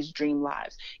live these dream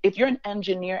lives. If you're an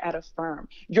engineer at a firm,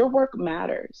 your work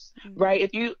matters, right?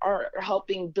 If you are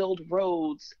helping build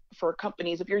roads for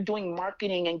companies, if you're doing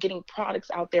marketing and getting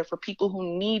products out there for people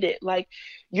who need it, like,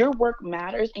 your work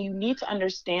matters, and you need to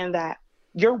understand that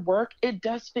your work, it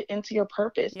does fit into your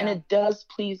purpose, and it does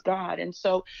please God. And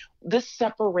so this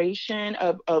separation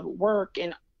of work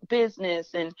and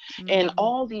business and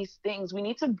all these things, we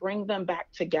need to bring them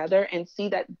back together and see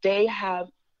that they have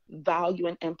value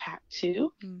and impact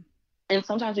too. And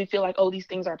sometimes we feel like, oh, these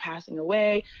things are passing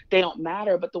away, they don't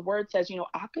matter. But the word says,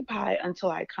 occupy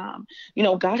until I come.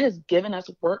 God has given us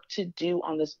work to do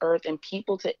on this earth and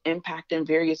people to impact in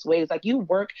various ways. Like, you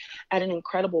work at an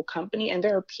incredible company, and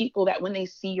there are people that when they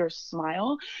see your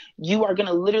smile, you are going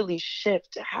to literally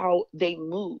shift how they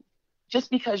move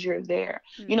just because you're there.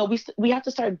 We have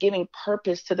to start giving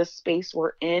purpose to the space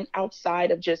we're in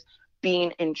outside of just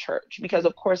being in church, because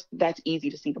of course that's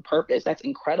easy to see the purpose. That's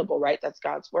incredible, right? That's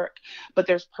God's work. But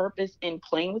there's purpose in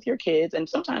playing with your kids. And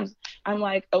sometimes I'm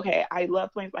like, okay, I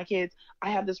love playing with my kids.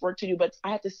 I have this work to do, but I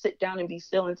have to sit down and be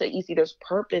still and say, Isi, there's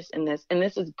purpose in this, and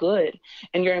this is good.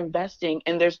 And you're investing,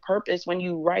 and there's purpose when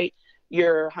you write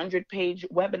your 100-page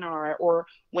webinar, or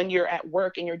when you're at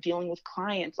work and you're dealing with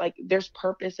clients. Like, there's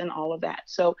purpose in all of that.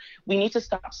 So we need to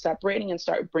stop separating and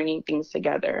start bringing things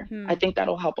together. I think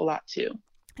that'll help a lot too.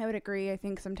 I would agree. I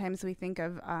think sometimes we think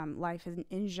of life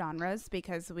in genres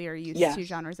because we are used to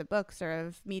genres of books or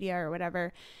of media or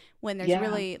whatever, when there's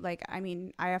really, like, I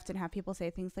mean, I often have people say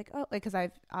things like, oh, like, because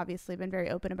I've obviously been very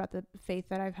open about the faith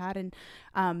that I've had. And,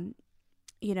 and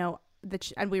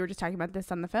we were just talking about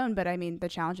this on the phone, but I mean, the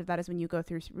challenge of that is when you go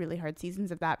through really hard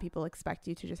seasons of that, people expect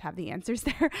you to just have the answers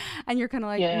there. And you're kind of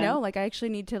like, no, like, I actually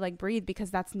need to, like, breathe, because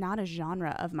that's not a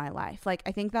genre of my life. Like,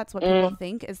 I think that's what people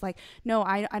think is like, no,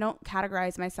 I don't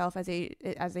categorize myself as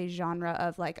a genre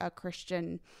of, like, a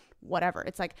Christian whatever.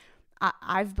 It's like,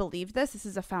 I've believed this. This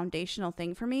is a foundational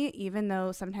thing for me, even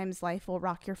though sometimes life will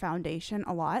rock your foundation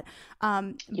a lot.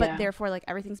 But therefore, like,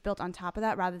 everything's built on top of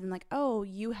that, rather than like, oh,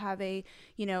 you have a,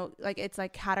 like, it's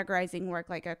like categorizing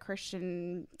work like a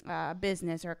Christian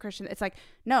business or a Christian. It's like,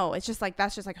 no, it's just like,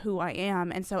 that's just like who I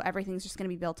am. And so everything's just going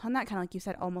to be built on that, kind of like you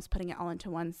said, almost putting it all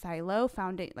into one silo,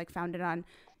 founded on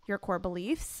your core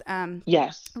beliefs.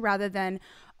 Rather than,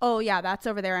 oh yeah, that's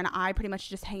over there, and I pretty much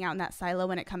just hang out in that silo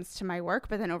when it comes to my work.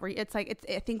 But then it's like,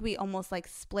 I think we almost like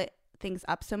split things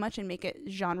up so much and make it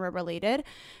genre related,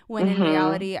 when in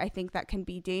reality, I think that can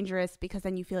be dangerous, because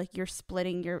then you feel like you're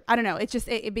splitting I don't know. It's just,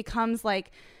 it becomes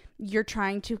like you're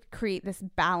trying to create this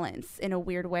balance in a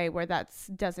weird way where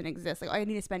doesn't exist. Like, oh, I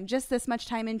need to spend just this much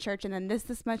time in church, and then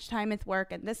this much time with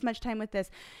work, and this much time with this.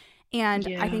 And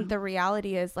I think the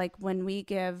reality is, like, when we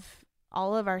give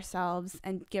all of ourselves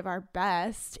and give our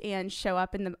best and show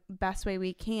up in the best way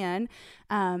we can,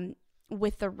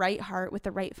 with the right heart, with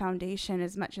the right foundation,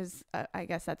 as much as I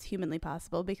guess that's humanly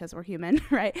possible, because we're human,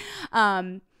 right?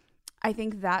 I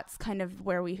think that's kind of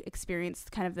where we experience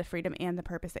kind of the freedom and the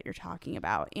purpose that you're talking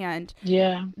about, and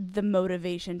the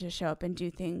motivation to show up and do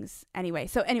things anyway.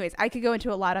 So anyways, I could go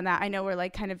into a lot on that. I know we're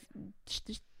like kind of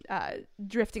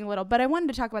drifting a little, but I wanted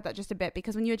to talk about that just a bit,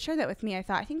 because when you had shared that with me, I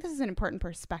thought, I think this is an important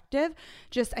perspective.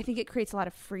 I think it creates a lot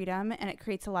of freedom, and it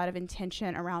creates a lot of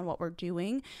intention around what we're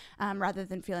doing, rather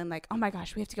than feeling like, oh my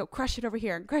gosh, we have to go crush it over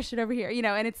here and crush it over here,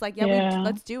 and it's like,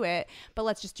 let's do it, but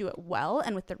let's just do it well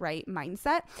and with the right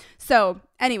mindset. So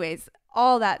anyways,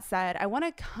 all that said, I want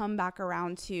to come back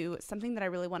around to something that I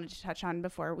really wanted to touch on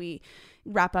before we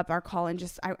wrap up our call, and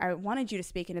just, I wanted you to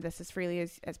speak into this as freely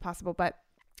as possible. But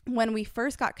when we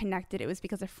first got connected, it was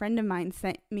because a friend of mine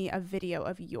sent me a video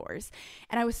of yours,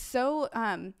 and I was so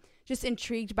just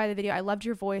intrigued by the video. I loved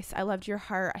your voice. I loved your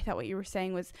heart. I thought what you were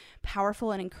saying was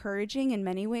powerful and encouraging in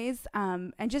many ways,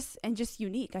 and just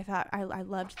unique. I thought I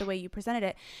loved the way you presented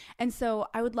it. And so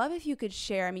I would love if you could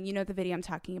share, I mean, the video I'm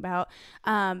talking about.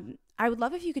 I would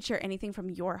love if you could share anything from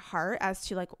your heart as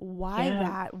to like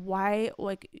why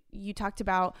like you talked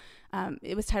about,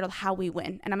 it was titled How We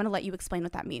Win, and I'm going to let you explain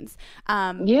what that means.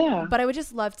 But I would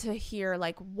just love to hear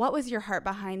like, what was your heart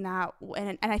behind that?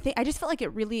 And I just felt like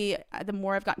it really, the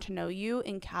more I've gotten to know you,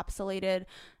 encapsulated,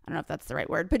 I don't know if that's the right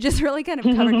word, but just really kind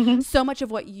of covered so much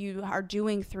of what you are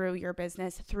doing through your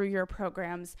business, through your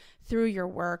programs, through your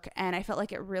work. And I felt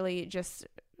like it really just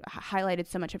highlighted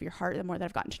so much of your heart the more that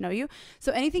I've gotten to know you.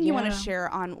 So anything you want to share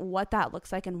on what that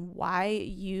looks like and why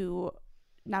you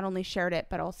not only shared it,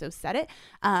 but also said it,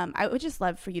 I would just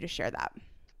love for you to share that.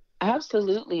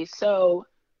 Absolutely. So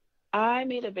I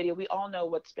made a video. We all know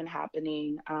what's been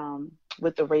happening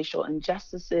with the racial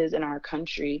injustices in our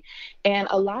country. And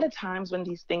a lot of times when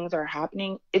these things are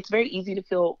happening, it's very easy to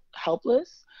feel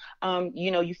helpless.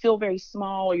 You feel very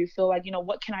small, or you feel like,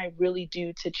 what can I really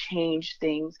do to change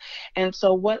things? And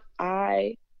so what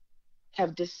I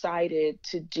have decided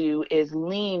to do is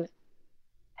lean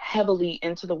heavily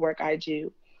into the work I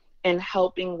do and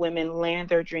helping women land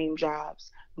their dream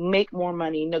jobs, make more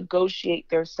money, negotiate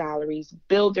their salaries,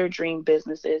 build their dream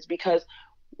businesses. Because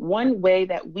one way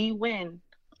that we win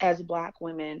as Black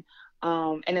women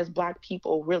and as Black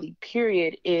people, really,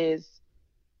 period, is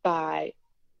by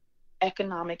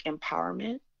economic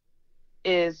empowerment,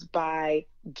 is by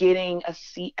getting a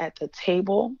seat at the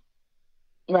table,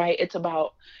 right? It's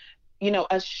about,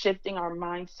 us shifting our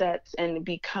mindsets and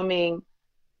becoming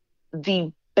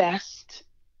the best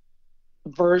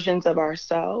versions of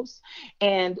ourselves.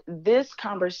 And this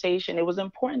conversation, it was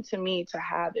important to me to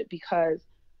have it because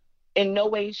in no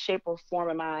way, shape, or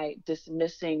form am I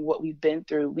dismissing what we've been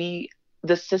through.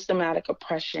 The systematic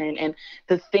oppression and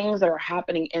the things that are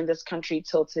happening in this country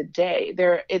till today,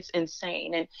 it's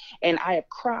insane. And I have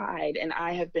cried, and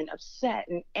I have been upset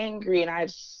and angry, and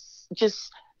I've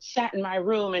just sat in my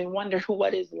room and wondered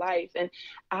what is life. And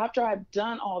after I've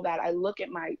done all that, I look at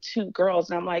my two girls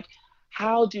and I'm like,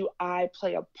 how do I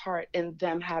play a part in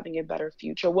them having a better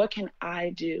future? What can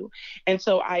I do? And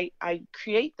so I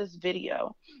create this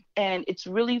video, and it's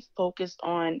really focused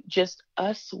on just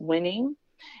us winning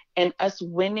and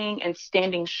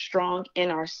standing strong in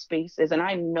our spaces. And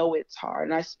I know it's hard.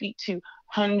 And I speak to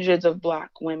hundreds of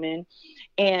Black women,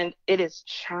 and it is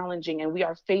challenging. And we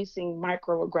are facing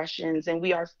microaggressions, and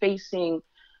we are facing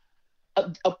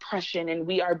oppression, and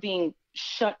we are being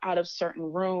shut out of certain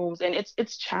rooms, and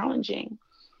it's challenging.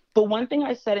 But one thing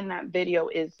I said in that video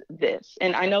is this,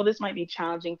 and I know this might be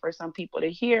challenging for some people to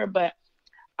hear, but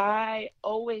I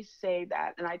always say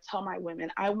that, and I tell my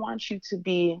women, I want you to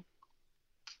be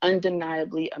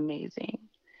undeniably amazing.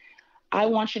 I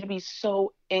want you to be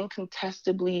so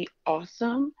incontestably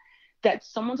awesome that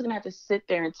someone's gonna have to sit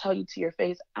there and tell you to your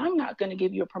face, I'm not gonna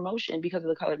give you a promotion because of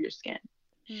the color of your skin.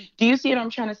 Do you see what I'm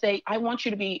trying to say? I want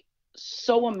you to be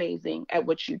so amazing at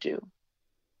what you do.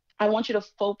 I want you to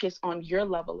focus on your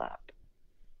level up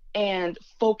and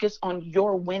focus on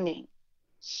your winning.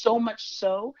 So much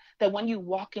so that when you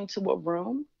walk into a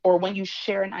room, or when you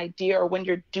share an idea, or when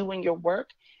you're doing your work,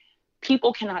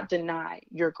 people cannot deny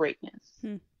your greatness.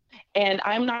 And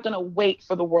I'm not going to wait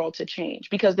for the world to change,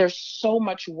 because there's so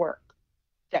much work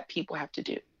that people have to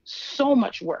do. So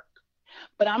much work.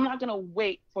 But I'm not going to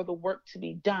wait for the work to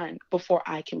be done before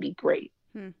I can be great.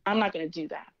 I'm not going to do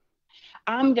that.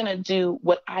 I'm going to do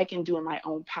what I can do in my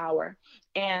own power.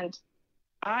 And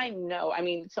I know,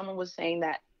 someone was saying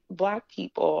that Black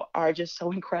people are just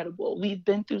so incredible. We've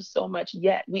been through so much,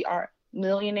 yet we are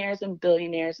millionaires and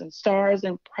billionaires and stars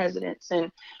and presidents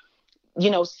and,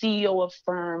 CEO of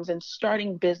firms and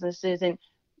starting businesses. And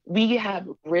we have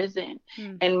risen.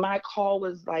 And my call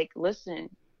was like, listen,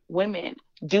 women,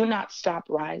 do not stop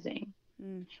rising.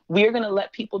 We're going to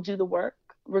let people do the work.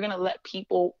 We're going to let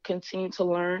people continue to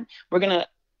learn. We're going to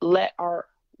let our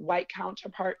white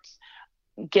counterparts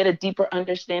get a deeper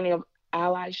understanding of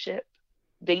allyship.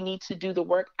 They need to do the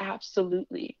work.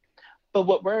 Absolutely. But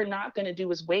what we're not going to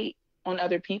do is wait on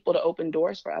other people to open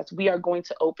doors for us. We are going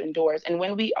to open doors. And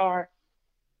when we are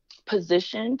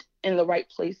positioned in the right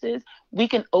places, we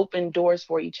can open doors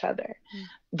for each other.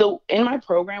 Though in my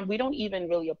program, we don't even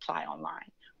really apply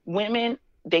online. Women,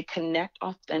 they connect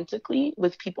authentically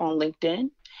with people on LinkedIn,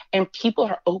 and people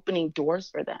are opening doors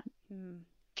for them.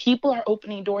 People are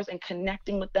opening doors and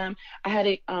connecting with them. I had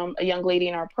a young lady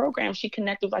in our program. She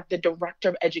connected with like the director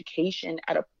of education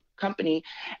at a company,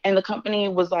 and the company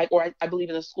was like, or I believe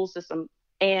in the school system,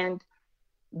 and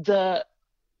the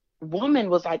woman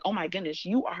was like, oh my goodness,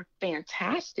 you are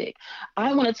fantastic.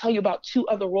 I want to tell you about 2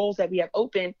 other roles that we have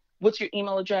open. What's your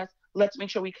email address? Let's make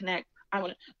sure we connect.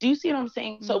 Do you see what I'm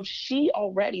saying? So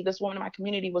this woman in my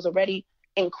community was already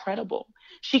incredible.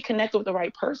 She connected with the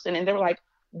right person, and they were like,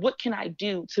 what can I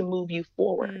do to move you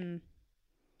forward?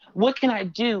 What can I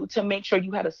do to make sure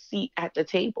you have a seat at the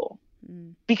table?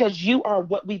 Because you are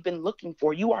what we've been looking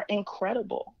for. You are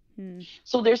incredible.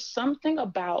 So there's something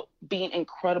about being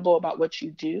incredible about what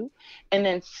you do, and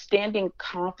then standing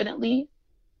confidently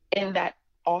in that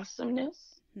awesomeness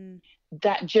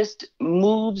that just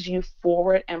moves you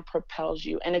forward and propels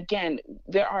you. And again,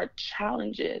 there are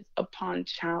challenges upon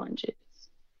challenges.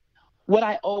 What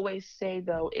I always say,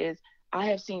 though, is I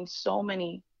have seen so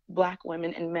many Black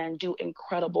women and men do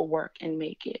incredible work and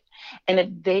make it. And if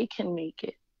they can make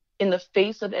it in the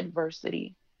face of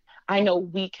adversity, I know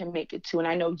we can make it too. And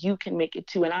I know you can make it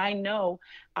too. And I know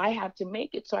I have to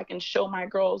make it so I can show my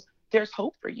girls there's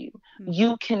hope for you.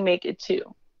 You can make it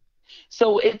too.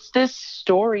 So it's this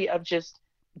story of just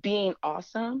being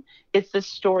awesome. It's this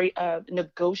story of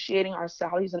negotiating our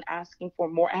salaries and asking for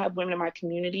more. I have women in my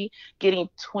community getting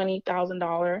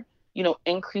 $20,000,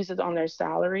 increases on their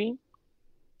salary,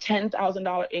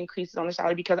 $10,000 increases on their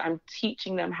salary, because I'm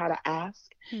teaching them how to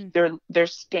ask. They're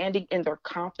standing in their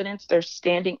confidence. They're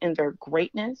standing in their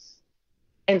greatness,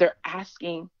 and they're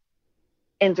asking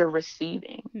and they're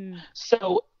receiving.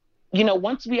 So,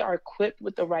 once we are equipped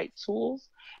with the right tools,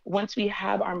 once we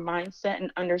have our mindset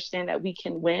and understand that we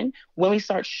can win, when we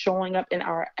start showing up in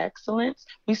our excellence,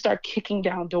 we start kicking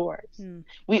down doors.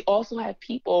 We also have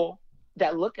people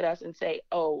that look at us and say,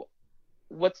 oh,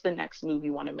 what's the next move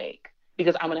you want to make?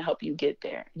 Because I'm going to help you get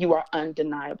there. You are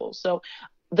undeniable. So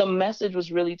the message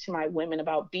was really to my women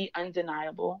about be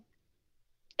undeniable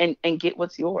and get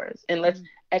what's yours. And let's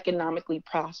economically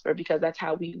prosper, because that's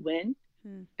how we win.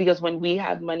 Because when we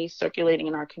have money circulating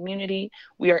in our community,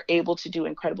 we are able to do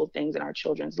incredible things in our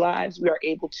children's lives. We are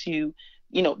able to,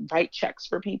 write checks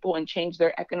for people and change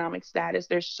their economic status.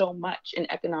 There's so much in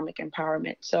economic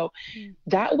empowerment. So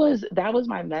that was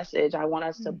my message. I want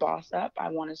us to boss up. I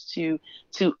want us to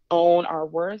own our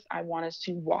worth. I want us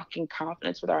to walk in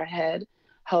confidence with our head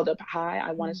held up high.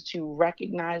 I want us to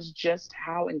recognize just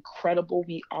how incredible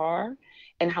we are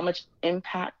and how much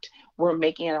impact we're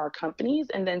making at our companies,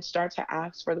 and then start to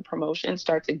ask for the promotion,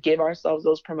 start to give ourselves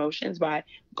those promotions by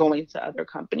going to other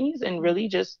companies and really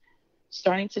just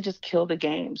starting to just kill the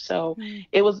game. So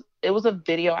it was a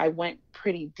video. I went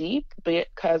pretty deep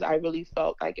because I really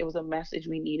felt like it was a message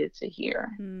we needed to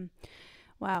hear.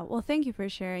 Wow. Well, thank you for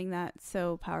sharing that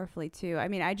so powerfully too. I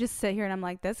mean, I just sit here and I'm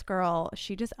like, this girl,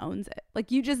 she just owns it.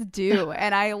 Like, you just do.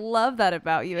 And I love that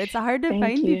about you. It's hard to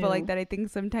find people like that, I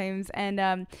think, sometimes. And,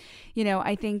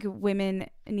 I think women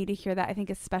need to hear that. I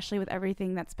think especially with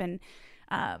everything that's been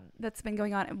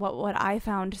going on. What I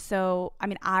found. So, I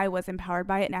mean, I was empowered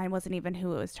by it, and I wasn't even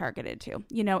who it was targeted to.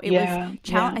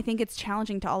 I think it's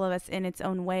challenging to all of us in its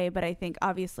own way, but I think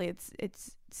obviously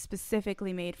it's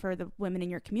specifically made for the women in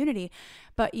your community.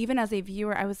 But even as a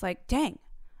viewer, I was like, dang,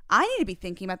 I need to be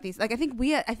thinking about these. Like, I think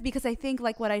because I think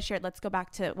like what I shared, let's go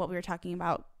back to what we were talking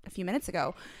about a few minutes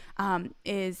ago,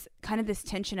 is kind of this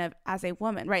tension of, as a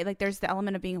woman, right? Like, there's the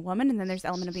element of being a woman, and then there's the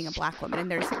element of being a Black woman.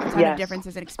 And there's a ton of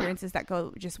differences and experiences that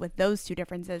go just with those two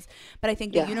differences. But I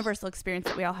think the universal experience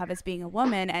that we all have as being a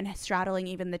woman, and straddling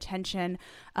even the tension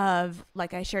of,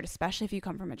 like I shared, especially if you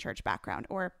come from a church background,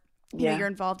 or you're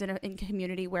involved in a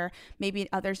community where maybe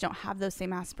others don't have those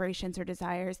same aspirations or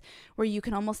desires, where you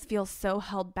can almost feel so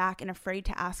held back and afraid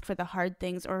to ask for the hard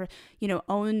things, or,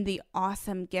 own the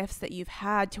awesome gifts that you've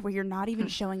had, to where you're not even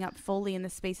showing up fully in the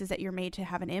spaces that you're made to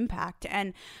have an impact.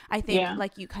 And I think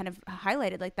like you kind of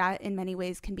highlighted, like that in many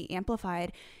ways can be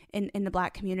amplified in the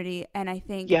Black community. And I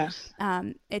think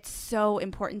it's so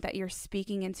important that you're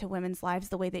speaking into women's lives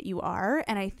the way that you are.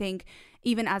 And I think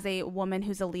even as a woman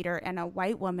who's a leader and a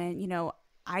white woman,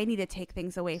 I need to take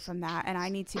things away from that. And I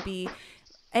need to be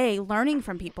learning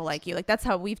from people like you. Like, that's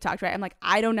how we've talked, right? I'm like,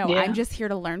 I don't know. I'm just here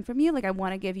to learn from you. Like, I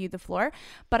want to give you the floor.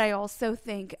 But I also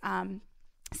think,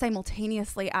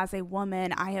 simultaneously, as a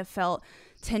woman, I have felt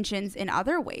tensions in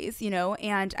other ways,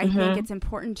 and I think it's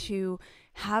important to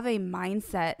have a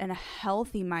mindset, and a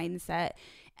healthy mindset.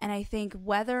 And I think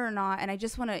whether or not, and I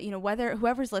just want to, whether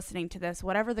whoever's listening to this,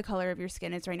 whatever the color of your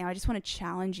skin is right now, I just want to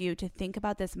challenge you to think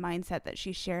about this mindset that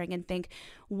she's sharing, and think,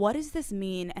 what does this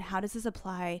mean, and how does this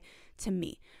apply to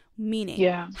me? Meaning,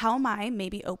 how am I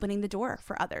maybe opening the door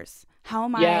for others? How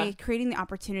am I creating the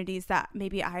opportunities that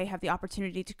maybe I have the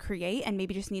opportunity to create, and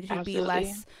maybe just need to be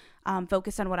less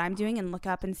focused on what I'm doing and look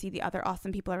up and see the other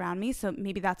awesome people around me. So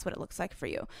maybe that's what it looks like for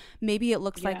you. Maybe it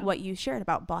looks like what you shared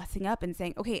about bossing up and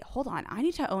saying, okay, hold on, I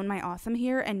need to own my awesome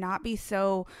here, and not be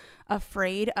so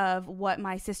afraid of what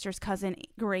my sister's cousin,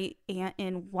 great aunt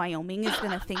in Wyoming is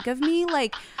going to think of me.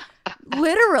 Like,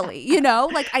 literally,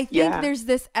 like, I think there's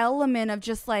this element of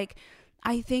just like,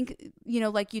 I think,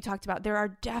 like you talked about, there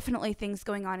are definitely things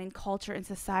going on in culture and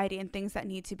society and things that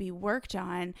need to be worked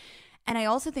on. And I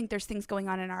also think there's things going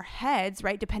on in our heads,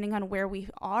 right? Depending on where we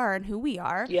are and who we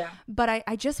are. Yeah. But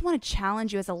I just want to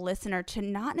challenge you as a listener to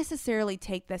not necessarily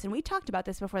take this. And we talked about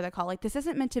this before the call. Like, this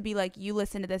isn't meant to be like you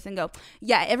listen to this and go,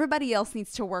 yeah, everybody else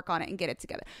needs to work on it and get it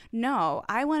together. No,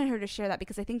 I wanted her to share that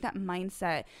because I think that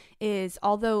mindset is,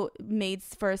 although made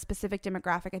for a specific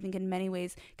demographic, I think in many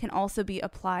ways can also be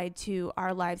applied to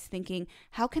our lives, thinking,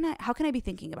 how can I be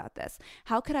thinking about this?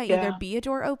 How could I either be a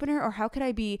door opener, or how could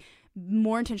I be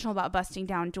more intentional about busting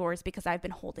down doors because I've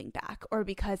been holding back, or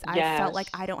because I felt like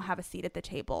I don't have a seat at the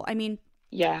table? I mean,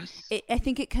 yes, I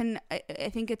think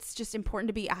it's just important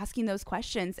to be asking those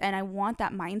questions. And I want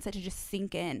that mindset to just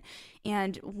sink in.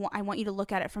 And I want you to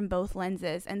look at it from both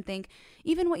lenses and think,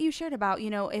 even what you shared about,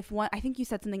 I think you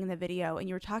said something in the video and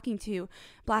you were talking to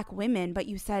Black women, but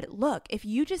you said, look, if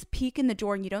you just peek in the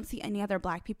door and you don't see any other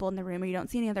Black people in the room, or you don't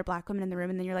see any other Black women in the room,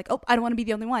 and then you're like, oh, I don't want to be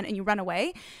the only one, and you run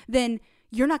away, then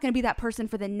you're not going to be that person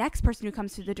for the next person who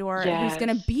comes through the door, who's going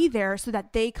to be there so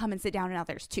that they come and sit down and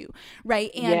others too.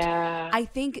 Right. And I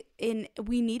think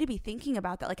we need to be thinking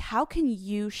about that. Like, how can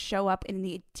you show up in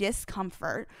the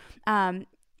discomfort,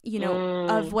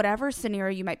 of whatever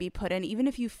scenario you might be put in, even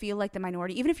if you feel like the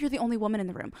minority, even if you're the only woman in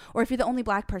the room, or if you're the only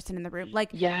Black person in the room,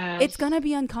 like, it's going to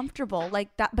be uncomfortable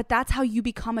like that. But that's how you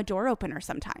become a door opener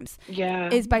sometimes,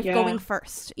 is by going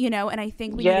first, and I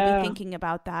think we need to be thinking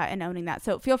about that and owning that.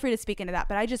 So feel free to speak into that.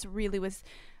 But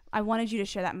I wanted you to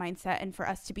share that mindset and for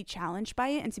us to be challenged by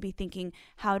it and to be thinking,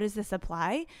 how does this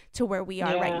apply to where we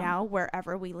are right now,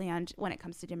 wherever we land when it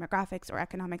comes to demographics or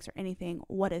economics or anything?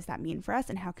 What does that mean for us,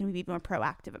 and how can we be more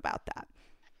proactive about that?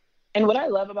 And what I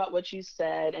love about what you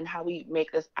said and how we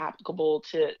make this applicable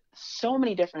to so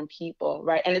many different people,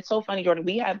 right? And it's so funny, Jordan,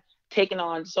 we have taken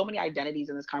on so many identities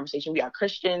in this conversation. We are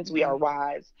Christians, we are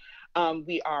wives,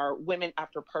 we are women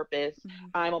after purpose.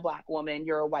 I'm a Black woman,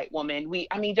 you're a white woman.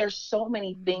 There's so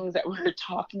many things that we're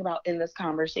talking about in this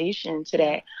conversation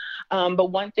today.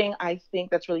 But one thing I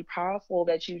think that's really powerful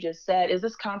that you just said is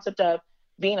this concept of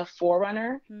being a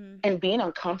forerunner and being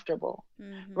uncomfortable,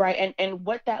 right? And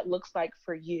what that looks like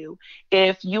for you.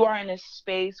 If you are in a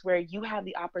space where you have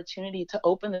the opportunity to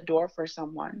open the door for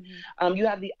someone, you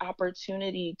have the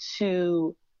opportunity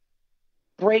to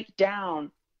break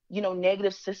down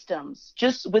negative systems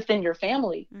just within your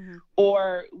family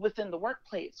or within the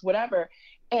workplace, whatever.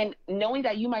 And knowing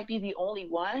that you might be the only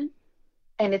one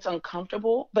and it's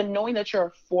uncomfortable, but knowing that you're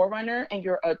a forerunner and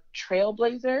you're a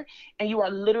trailblazer and you are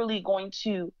literally going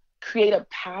to create a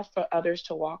path for others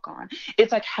to walk on.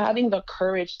 It's like having the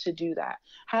courage to do that,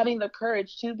 having the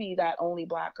courage to be that only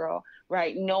Black girl,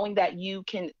 right? Knowing that you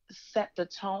can set the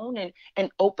tone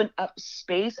and open up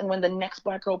space. And when the next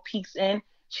Black girl peeks in,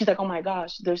 she's like, oh my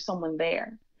gosh, there's someone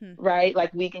there, right?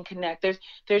 Like, we can connect.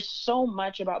 There's so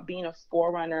much about being a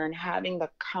forerunner and having the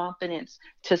confidence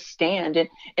to stand.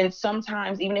 And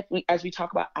sometimes, even as we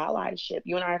talk about allyship,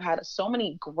 you and I have had so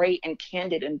many great and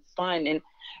candid and fun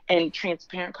and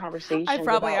transparent conversations. I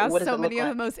probably asked so many of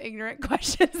the most ignorant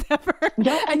questions ever.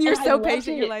 Yeah, and you're so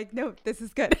patient. You're like, no, this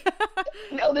is good.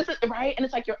 No, this is right. And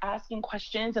it's like, you're asking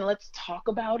questions and let's talk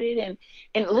about it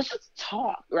and let's just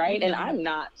talk, right? And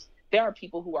there are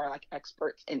people who are like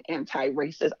experts in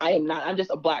anti-racist. I am not. I'm just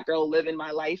a Black girl living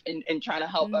my life and trying to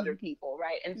help other people,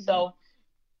 right? And so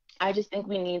I just think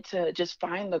we need to just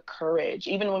find the courage,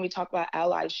 even when we talk about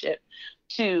allyship,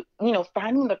 to,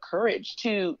 finding the courage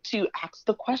to ask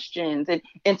the questions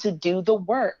and to do the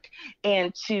work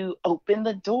and to open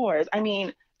the doors.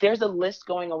 There's a list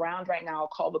going around right now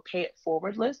called the Pay It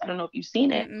Forward list. I don't know if you've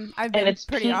seen it. I've been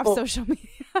pretty off social media.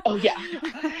 Oh yeah.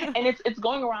 And it's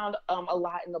going around a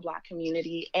lot in the Black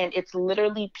community. And it's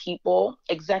literally people,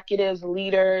 executives,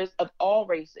 leaders of all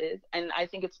races. And I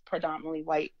think it's predominantly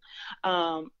white.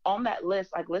 On that list,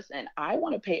 like, listen, I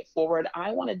want to pay it forward. I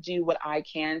want to do what I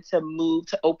can to move,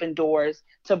 to open doors,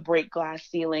 to break glass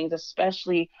ceilings,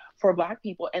 especially for Black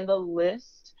people. And the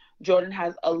list, Jordan,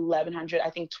 has 1,100,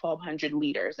 I think 1,200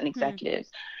 leaders and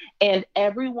executives. And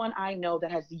everyone I know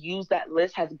that has used that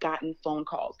list has gotten phone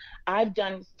calls. I've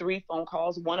done 3 phone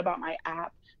calls, one about my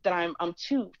app, that I'm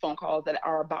 2 phone calls that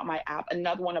are about my app,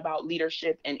 another one about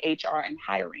leadership and HR and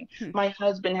hiring. My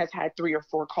husband has had 3 or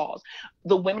 4 calls.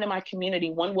 The women in my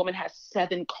community, one woman has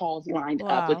 7 calls lined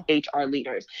up with HR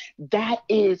leaders. That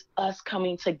is us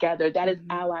coming together. That is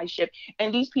allyship.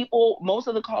 And these people, most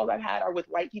of the calls I've had are with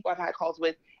white people. I've had calls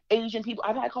with Asian people.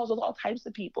 I've had calls with all types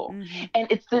of people.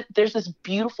 And there's this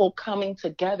beautiful coming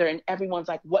together, and everyone's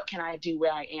like, what can I do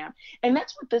where I am? And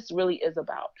that's what this really is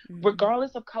about.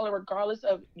 Regardless of color, regardless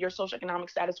of your socioeconomic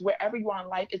status, wherever you are in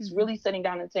life, it's really sitting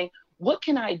down and saying, what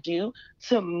can I do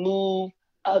to move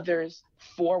others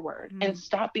forward and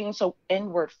stop being so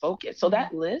inward focused? So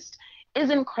that list is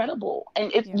incredible.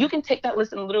 And if you can take that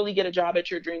list and literally get a job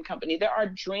at your dream company, there are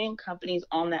dream companies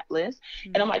on that list.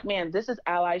 And I'm like, man, this is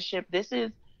allyship. This is,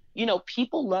 you know,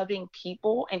 people loving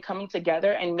people and coming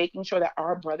together and making sure that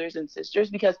our brothers and sisters,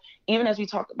 because even as we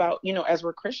talk about, you know, as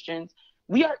we're Christians,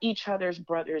 we are each other's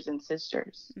brothers and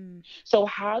sisters. So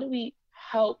how do we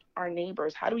help our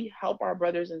neighbors? How do we help our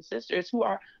brothers and sisters who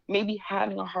are maybe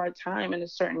having a hard time in a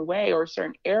certain way or a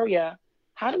certain area?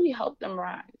 How do we help them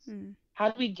rise? How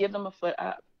do we give them a foot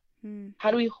up?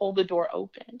 How do we hold the door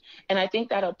open? And I think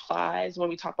that applies when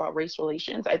we talk about race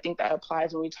relations. I think that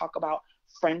applies when we talk about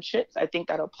friendships. I think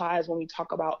that applies when we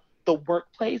talk about the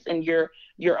workplace and you're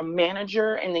a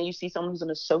manager and then you see someone who's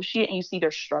an associate and you see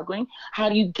they're struggling. How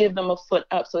do you give them a foot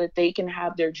up so that they can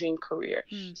have their dream career?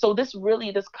 So this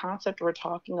concept we're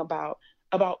talking about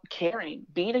caring,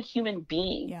 being a human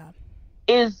being,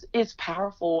 is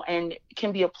powerful and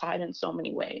can be applied in so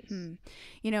many ways.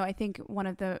 You know, I think one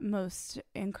of the most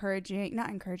not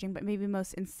encouraging, but maybe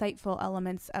most insightful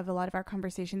elements of a lot of our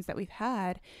conversations that we've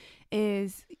had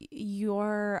is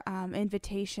your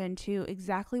invitation to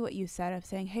exactly what you said of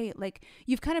saying, hey, like,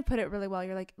 you've kind of put it really well.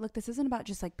 You're like, look, this isn't about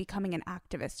just like becoming an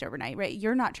activist overnight, right?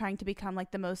 You're not trying to become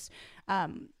like the most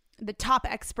the top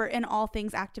expert in all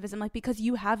things activism, like, because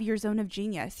you have your zone of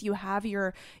genius, you have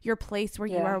your place where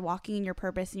you are walking in your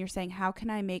purpose and you're saying, how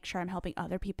can I make sure I'm helping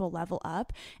other people level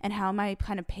up, and how am I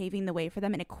kind of paving the way for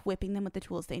them and equipping them with the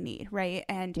tools they need, right?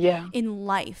 And in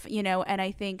life, you know, and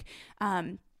I think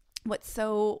what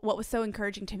was so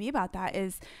encouraging to me about that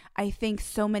is I think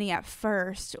so many at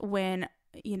first, when,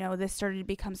 you know, this started to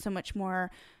become so much more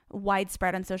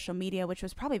widespread on social media, which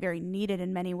was probably very needed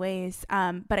in many ways.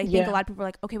 But I think a lot of people were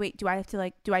like, okay, wait, do I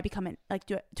become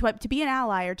to be an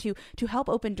ally or to help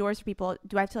open doors for people?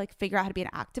 Do I have to like figure out how to be an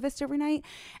activist overnight?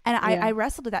 And I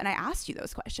wrestled with that and I asked you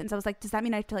those questions. I was like, does that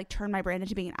mean I have to like turn my brand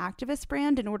into being an activist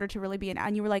brand in order to really be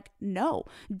and you were like, no,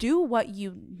 do what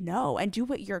you know and do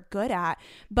what you're good at,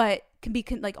 but can be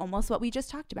like almost what we just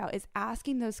talked about is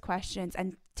asking those questions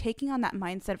and taking on that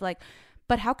mindset of like,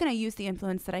 but how can I use the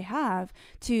influence that I have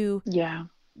to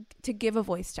give a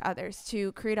voice to others,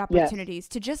 to create opportunities,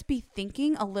 to just be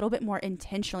thinking a little bit more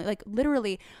intentionally? Like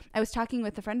literally, I was talking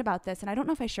with a friend about this, and I don't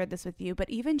know if I shared this with you, but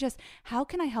even just how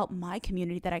can I help my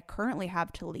community that I currently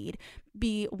have to lead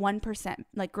be 1%,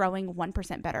 like growing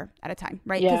 1% better at a time,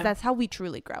 right? Because that's how we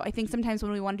truly grow. I think sometimes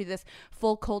when we want to do this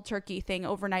full cold turkey thing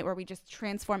overnight where we just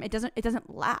transform, it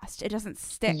doesn't last, it doesn't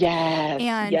stick.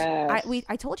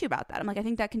 I told you about that. I'm like, I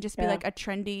think that can just be like a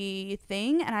trendy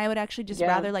thing, and I would actually just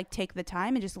rather like take the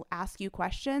time and just ask you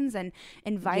questions and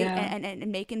invite and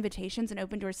make invitations and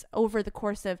open doors over the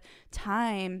course of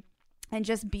time, and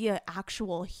just be an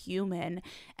actual human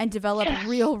and develop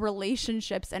real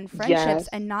relationships and friendships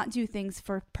and not do things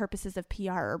for purposes of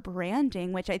PR or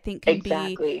branding, which I think can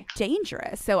be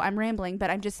dangerous. So I'm rambling, but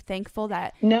I'm just thankful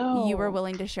that you were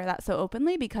willing to share that so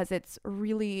openly, because it's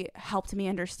really helped me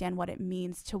understand what it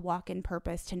means to walk in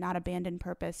purpose, to not abandon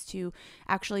purpose, to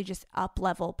actually just up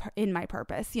level in my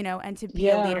purpose, you know, and to be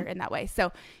a leader in that way.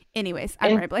 So anyways,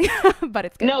 I'm rambling, but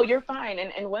it's good. No, you're fine.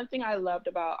 And one thing I loved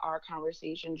about our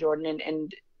conversation, Jordan,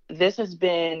 and this has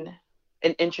been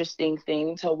an interesting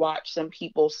thing to watch some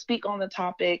people speak on the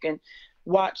topic and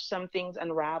watch some things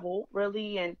unravel,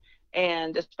 really,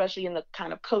 and especially in the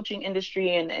kind of coaching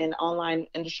industry and online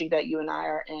industry that you and I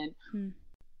are in.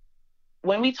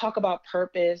 When we talk about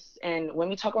purpose and when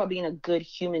we talk about being a good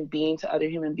human being to other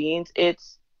human beings,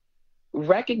 it's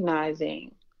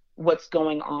recognizing what's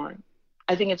going on.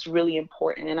 I think it's really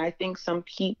important. And I think some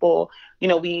people, you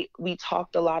know, we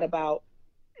talked a lot about,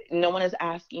 no one is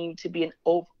asking you to be an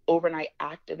overnight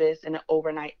activist and an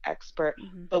overnight expert,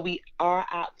 but we are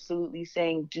absolutely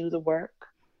saying do the work,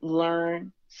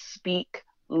 learn, speak,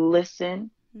 listen,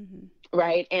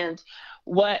 right? And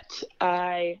what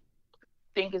I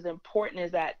think is important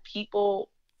is that people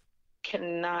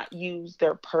cannot use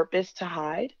their purpose to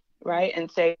hide, right? And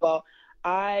say, well,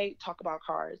 I talk about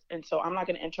cars, and so I'm not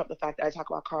going to interrupt the fact that I talk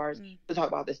about cars to talk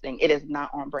about this thing. It is not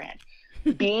on brand.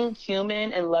 Being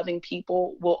human and loving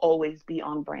people will always be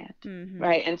on brand,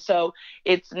 right? And so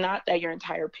it's not that your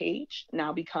entire page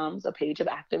now becomes a page of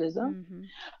activism,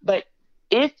 but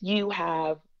if you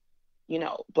have, you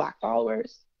know, Black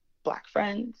followers, Black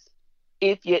friends,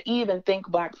 if you even think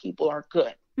Black people are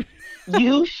good,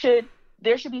 there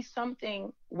should be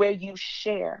something where you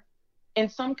share in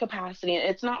some capacity. And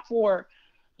it's not for,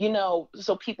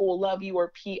 so people will love you,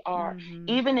 or PR,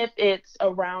 even if it's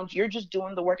around, you're just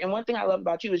doing the work. And one thing I love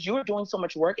about you is you were doing so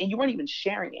much work and you weren't even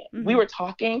sharing it. We were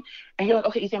talking and you're like,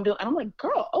 okay, Ezee, I'm doing, and I'm like,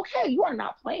 girl, okay, you are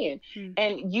not playing.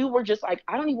 And you were just like,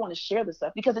 I don't even want to share this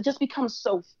stuff because it just becomes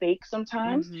so fake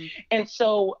sometimes. And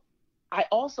so I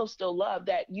also still love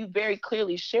that you very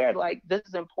clearly shared, like, this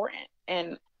is important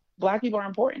and Black people are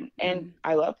important. And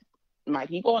I love my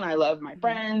people and I love my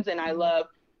friends and I love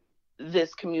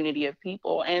this community of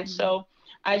people. And so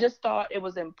I just thought it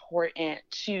was important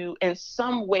to, in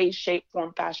some way, shape,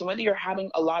 form, fashion, whether you're having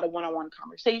a lot of one-on-one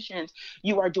conversations,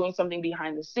 you are doing something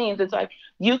behind the scenes. It's like,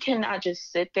 you cannot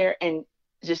just sit there and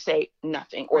just say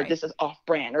nothing, or this is off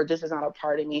brand, or this is not a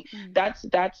part of me. That's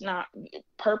not,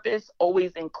 purpose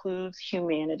always includes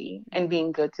humanity and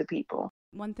being good to people.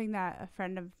 One thing that a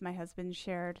friend of my husband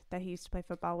shared that he used to play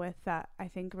football with that I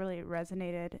think really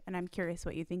resonated, and I'm curious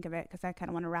what you think of it because I kind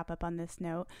of want to wrap up on this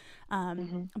note.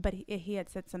 But he had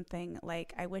said something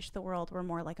like, I wish the world were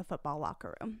more like a football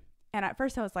locker room. And at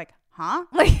first I was like, huh?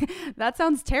 Like, that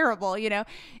sounds terrible,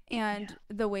 And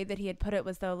the way that he had put it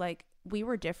was, though, like, we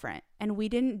were different and we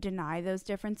didn't deny those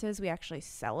differences. We actually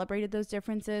celebrated those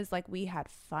differences. Like, we had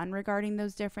fun regarding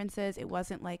those differences. It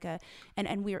wasn't like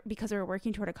and we were, because we were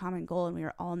working toward a common goal and we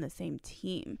were all on the same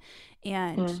team.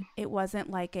 And it wasn't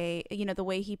like the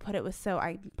way he put it was so,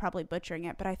 I'm probably butchering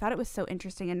it, but I thought it was so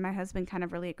interesting. And my husband kind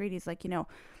of really agreed. He's like,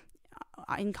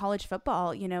 in college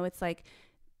football, it's like,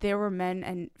 there were men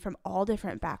and from all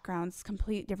different backgrounds,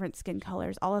 complete different skin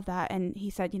colors, all of that. And he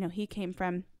said, he came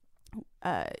from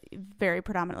a very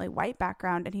predominantly white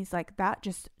background. And he's like, that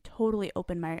just totally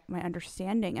opened my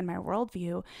understanding and my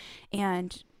worldview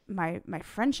and my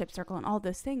friendship circle and all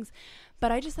those things. But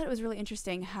I just thought it was really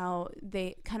interesting how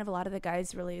they kind of, a lot of the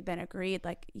guys really then agreed,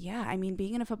 like, yeah, I mean,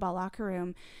 being in a football locker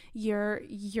room, you're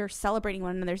celebrating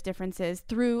one another's differences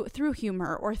through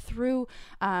humor or through,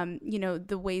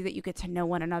 the way that you get to know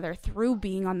one another through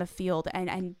being on the field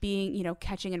and being,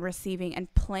 catching and receiving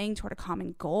and playing toward a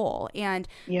common goal and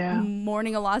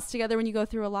mourning a loss together when you go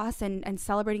through a loss and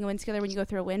celebrating a win together when you go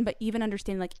through a win. But even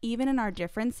understanding, like, even in our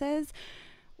differences,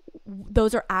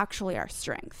 those are actually our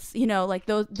strengths, like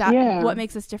those, what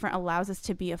makes us different allows us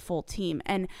to be a full team.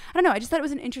 And I don't know, I just thought it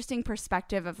was an interesting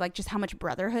perspective of, like, just how much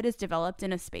brotherhood is developed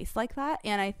in a space like that.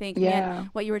 And I think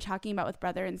what you were talking about with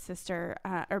brother and sister,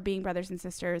 or being brothers and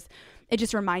sisters, it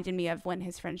just reminded me of when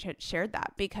his friend shared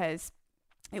that, because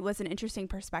it was an interesting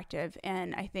perspective.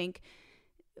 And I think,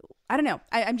 I don't know,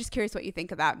 I'm just curious what you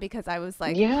think of that, because I was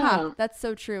like, that's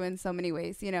so true in so many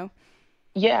ways,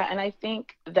 Yeah, and I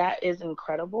think that is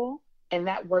incredible, and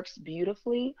that works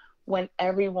beautifully when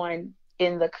everyone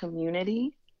in the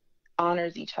community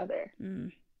honors each other,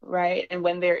 right? And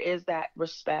when there is that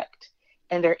respect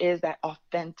and there is that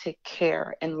authentic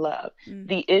care and love.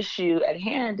 The issue at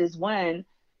hand is when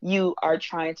you are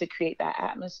trying to create that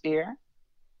atmosphere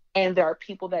and there are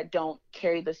people that don't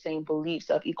carry the same beliefs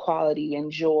of equality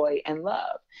and joy and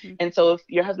love. And so if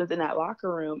your husband's in that locker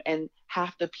room and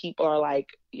half the people are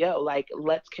like, yo, like,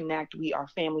 let's connect, we are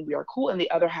family, we are cool, and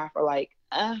the other half are like,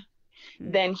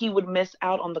 then he would miss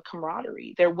out on the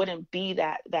camaraderie. There wouldn't be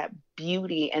that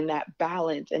beauty and that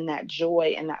balance and that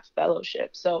joy and that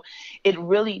fellowship. So it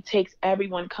really takes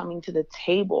everyone coming to the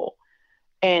table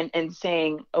and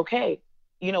saying, okay,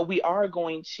 we are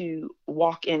going to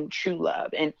walk in true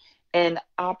love and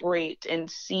operate and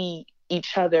see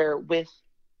each other with,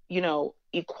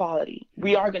 equality.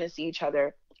 We are going to see each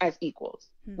other as equals.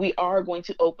 We are going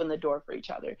to open the door for each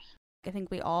other. I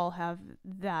think we all have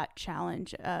that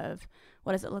challenge of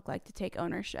what does it look like to take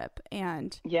ownership?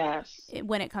 And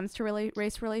when it comes to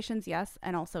race relations, yes,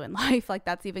 and also in life, like,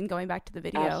 that's even going back to the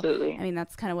video. Absolutely. I mean,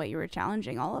 that's kind of what you were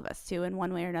challenging all of us to in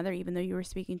one way or another, even though you were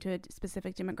speaking to a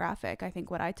specific demographic. I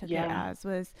think what I took it as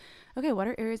was, okay, what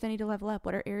are areas I need to level up?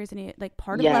 What are areas I need, like,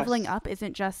 part of leveling up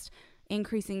isn't just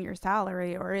increasing your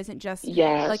salary or isn't just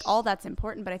like all that's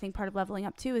important, but I think part of leveling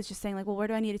up too is just saying, like, well, where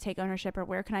do I need to take ownership, or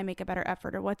where can I make a better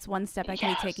effort, or what's one step I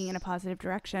can be taking in a positive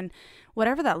direction,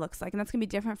 whatever that looks like. And that's gonna be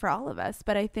different for all of us.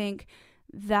 But I think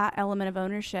that element of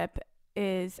ownership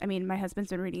is, I mean, my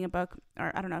husband's been reading a book,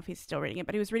 or I don't know if he's still reading it,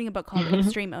 but he was reading a book called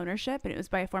Extreme Ownership, and it was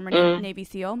by a former Navy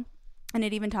SEAL. And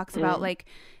it even talks about, like,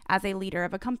 as a leader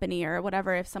of a company or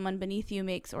whatever, if someone beneath you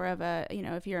makes, or of a,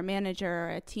 if you're a manager or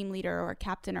a team leader or a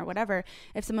captain or whatever,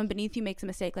 if someone beneath you makes a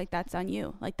mistake, like, that's on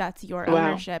you, like, that's your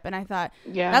ownership. And I thought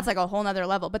that's like a whole nother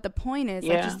level. But the point is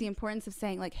like, just the importance of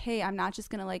saying, like, hey, I'm not just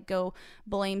going to, like, go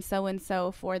blame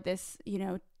so-and-so for this,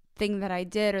 thing that I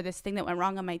did or this thing that went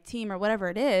wrong on my team or whatever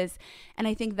it is. And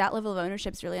I think that level of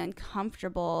ownership is really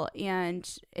uncomfortable, and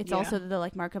it's also the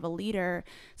like mark of a leader.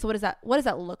 So what does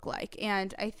that look like?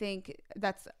 And I think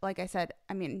that's, like I said,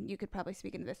 I mean, you could probably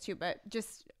speak into this too, but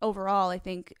just overall, I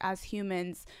think as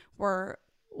humans,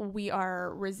 we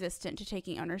are resistant to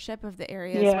taking ownership of the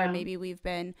areas where maybe we've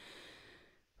been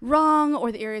wrong,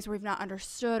 or the areas where we've not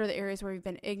understood, or the areas where we've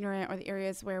been ignorant, or the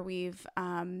areas where we've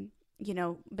been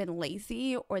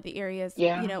lazy, or the areas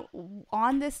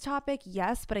on this topic.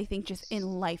 Yes, but I think just in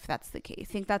life that's the case.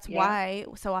 I think that's why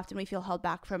so often we feel held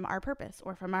back from our purpose,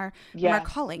 or from our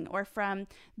calling, or from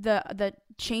the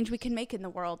change we can make in the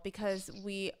world, because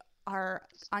we are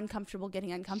uncomfortable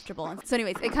getting uncomfortable. And so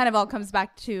anyways, it kind of all comes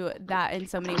back to that in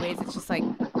so many ways. It's just like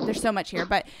there's so much here.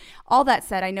 But all that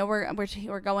said, I know we're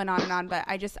going on and on, but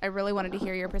I really wanted to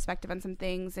hear your perspective on some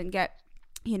things and get,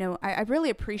 I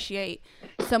really appreciate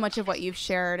so much of what you've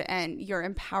shared and your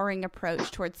empowering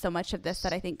approach towards so much of this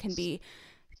that I think can be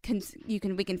we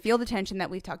can feel the tension that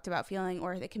we've talked about feeling,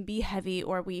 or it can be heavy,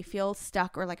 or we feel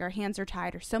stuck, or like our hands are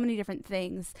tied, or so many different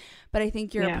things. But I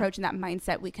think your approach and that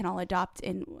mindset we can all adopt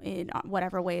in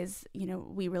whatever ways,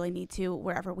 we really need to,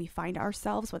 wherever we find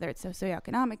ourselves, whether it's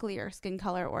socioeconomically or skin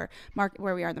color or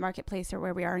where we are in the marketplace or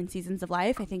where we are in seasons of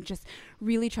life. I think just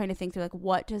really trying to think through like,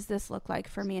 what does this look like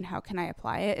for me and how can I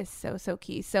apply it is so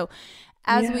key. So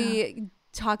as we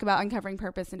talk about uncovering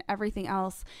purpose and everything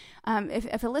else,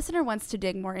 if a listener wants to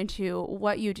dig more into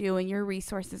what you do and your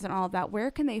resources and all of that, where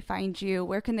can they find you?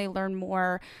 Where can they learn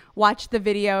more? Watch the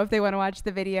video if they want to watch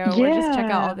the video, or just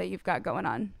check out all that you've got going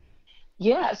on.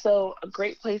 So a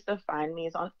great place to find me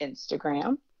is on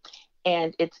Instagram,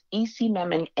 and it's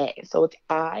IsiMemena. So it's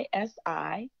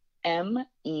ISIME,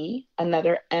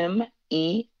 another MENA.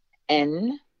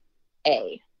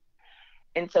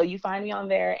 And so you find me on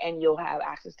there, and you'll have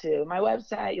access to my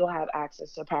website. You'll have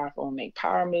access to Powerful and Make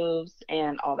Power Moves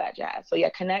and all that jazz. So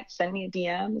connect, send me a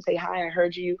DM and say, hi, I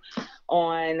heard you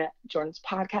on Jordan's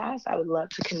podcast. I would love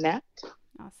to connect.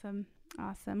 Awesome.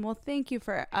 Well, thank you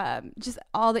for just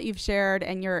all that you've shared,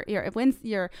 and your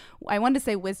I wanted to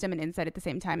say wisdom and insight at the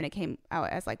same time, and it came out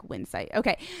as like winsight.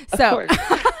 Okay. So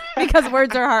because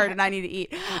words are hard and I need to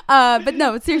eat. But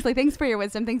no, seriously, thanks for your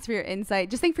wisdom. Thanks for your insight.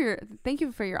 Just thank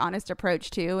you for your honest approach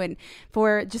too. And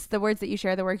for just the words that you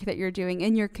share, the work that you're doing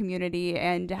in your community,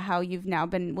 and how you've now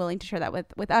been willing to share that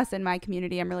with us in my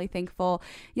community. I'm really thankful.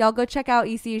 Y'all go check out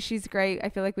Isi. She's great. I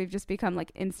feel like we've just become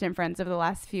like instant friends over the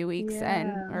last few weeks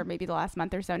or maybe the last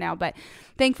month or so now, but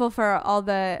thankful for all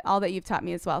that you've taught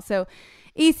me as well. So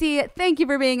Isi, thank you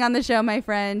for being on the show, my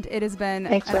friend. It has been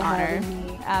an honor.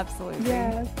 Absolutely.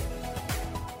 Yes.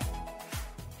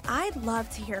 I'd love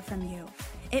to hear from you.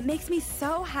 It makes me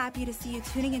so happy to see you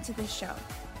tuning into this show.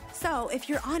 So if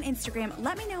you're on Instagram,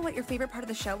 let me know what your favorite part of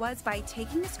the show was by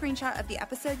taking a screenshot of the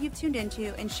episode you've tuned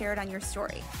into and share it on your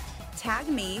story. Tag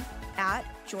me at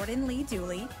Jordan Lee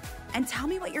Dooley and tell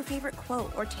me what your favorite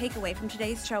quote or takeaway from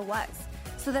today's show was,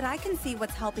 so that I can see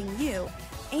what's helping you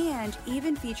and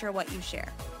even feature what you share.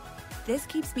 This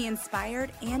keeps me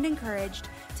inspired and encouraged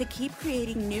to keep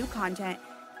creating new content,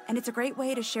 and it's a great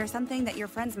way to share something that your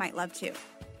friends might love too.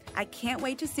 I can't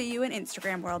wait to see you in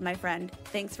Instagram world, my friend.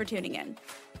 Thanks for tuning in.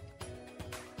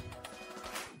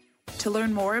 To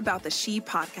learn more about the She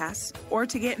Podcast, or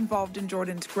to get involved in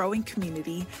Jordan's growing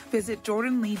community, visit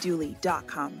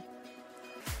jordanleedooley.com.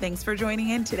 Thanks for joining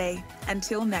in today.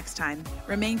 Until next time,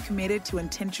 remain committed to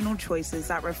intentional choices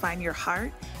that refine your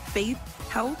heart, faith,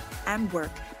 health, and work,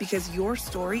 because your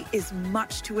story is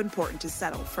much too important to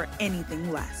settle for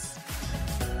anything less.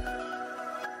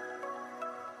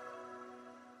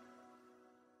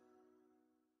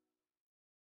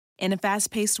 In a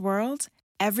fast-paced world,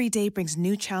 every day brings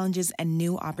new challenges and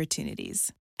new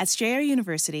opportunities. At Strayer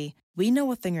University, we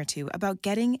know a thing or two about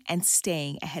getting and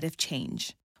staying ahead of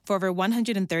change. For over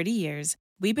 130 years,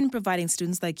 we've been providing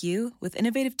students like you with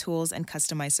innovative tools and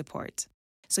customized support,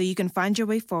 so you can find your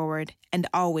way forward and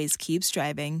always keep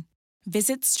striving.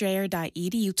 Visit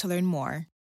strayer.edu to learn more.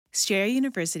 Strayer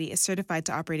University is certified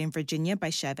to operate in Virginia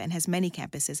by Chev and has many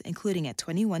campuses, including at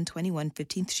 2121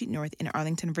 15th Street North in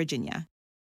Arlington, Virginia.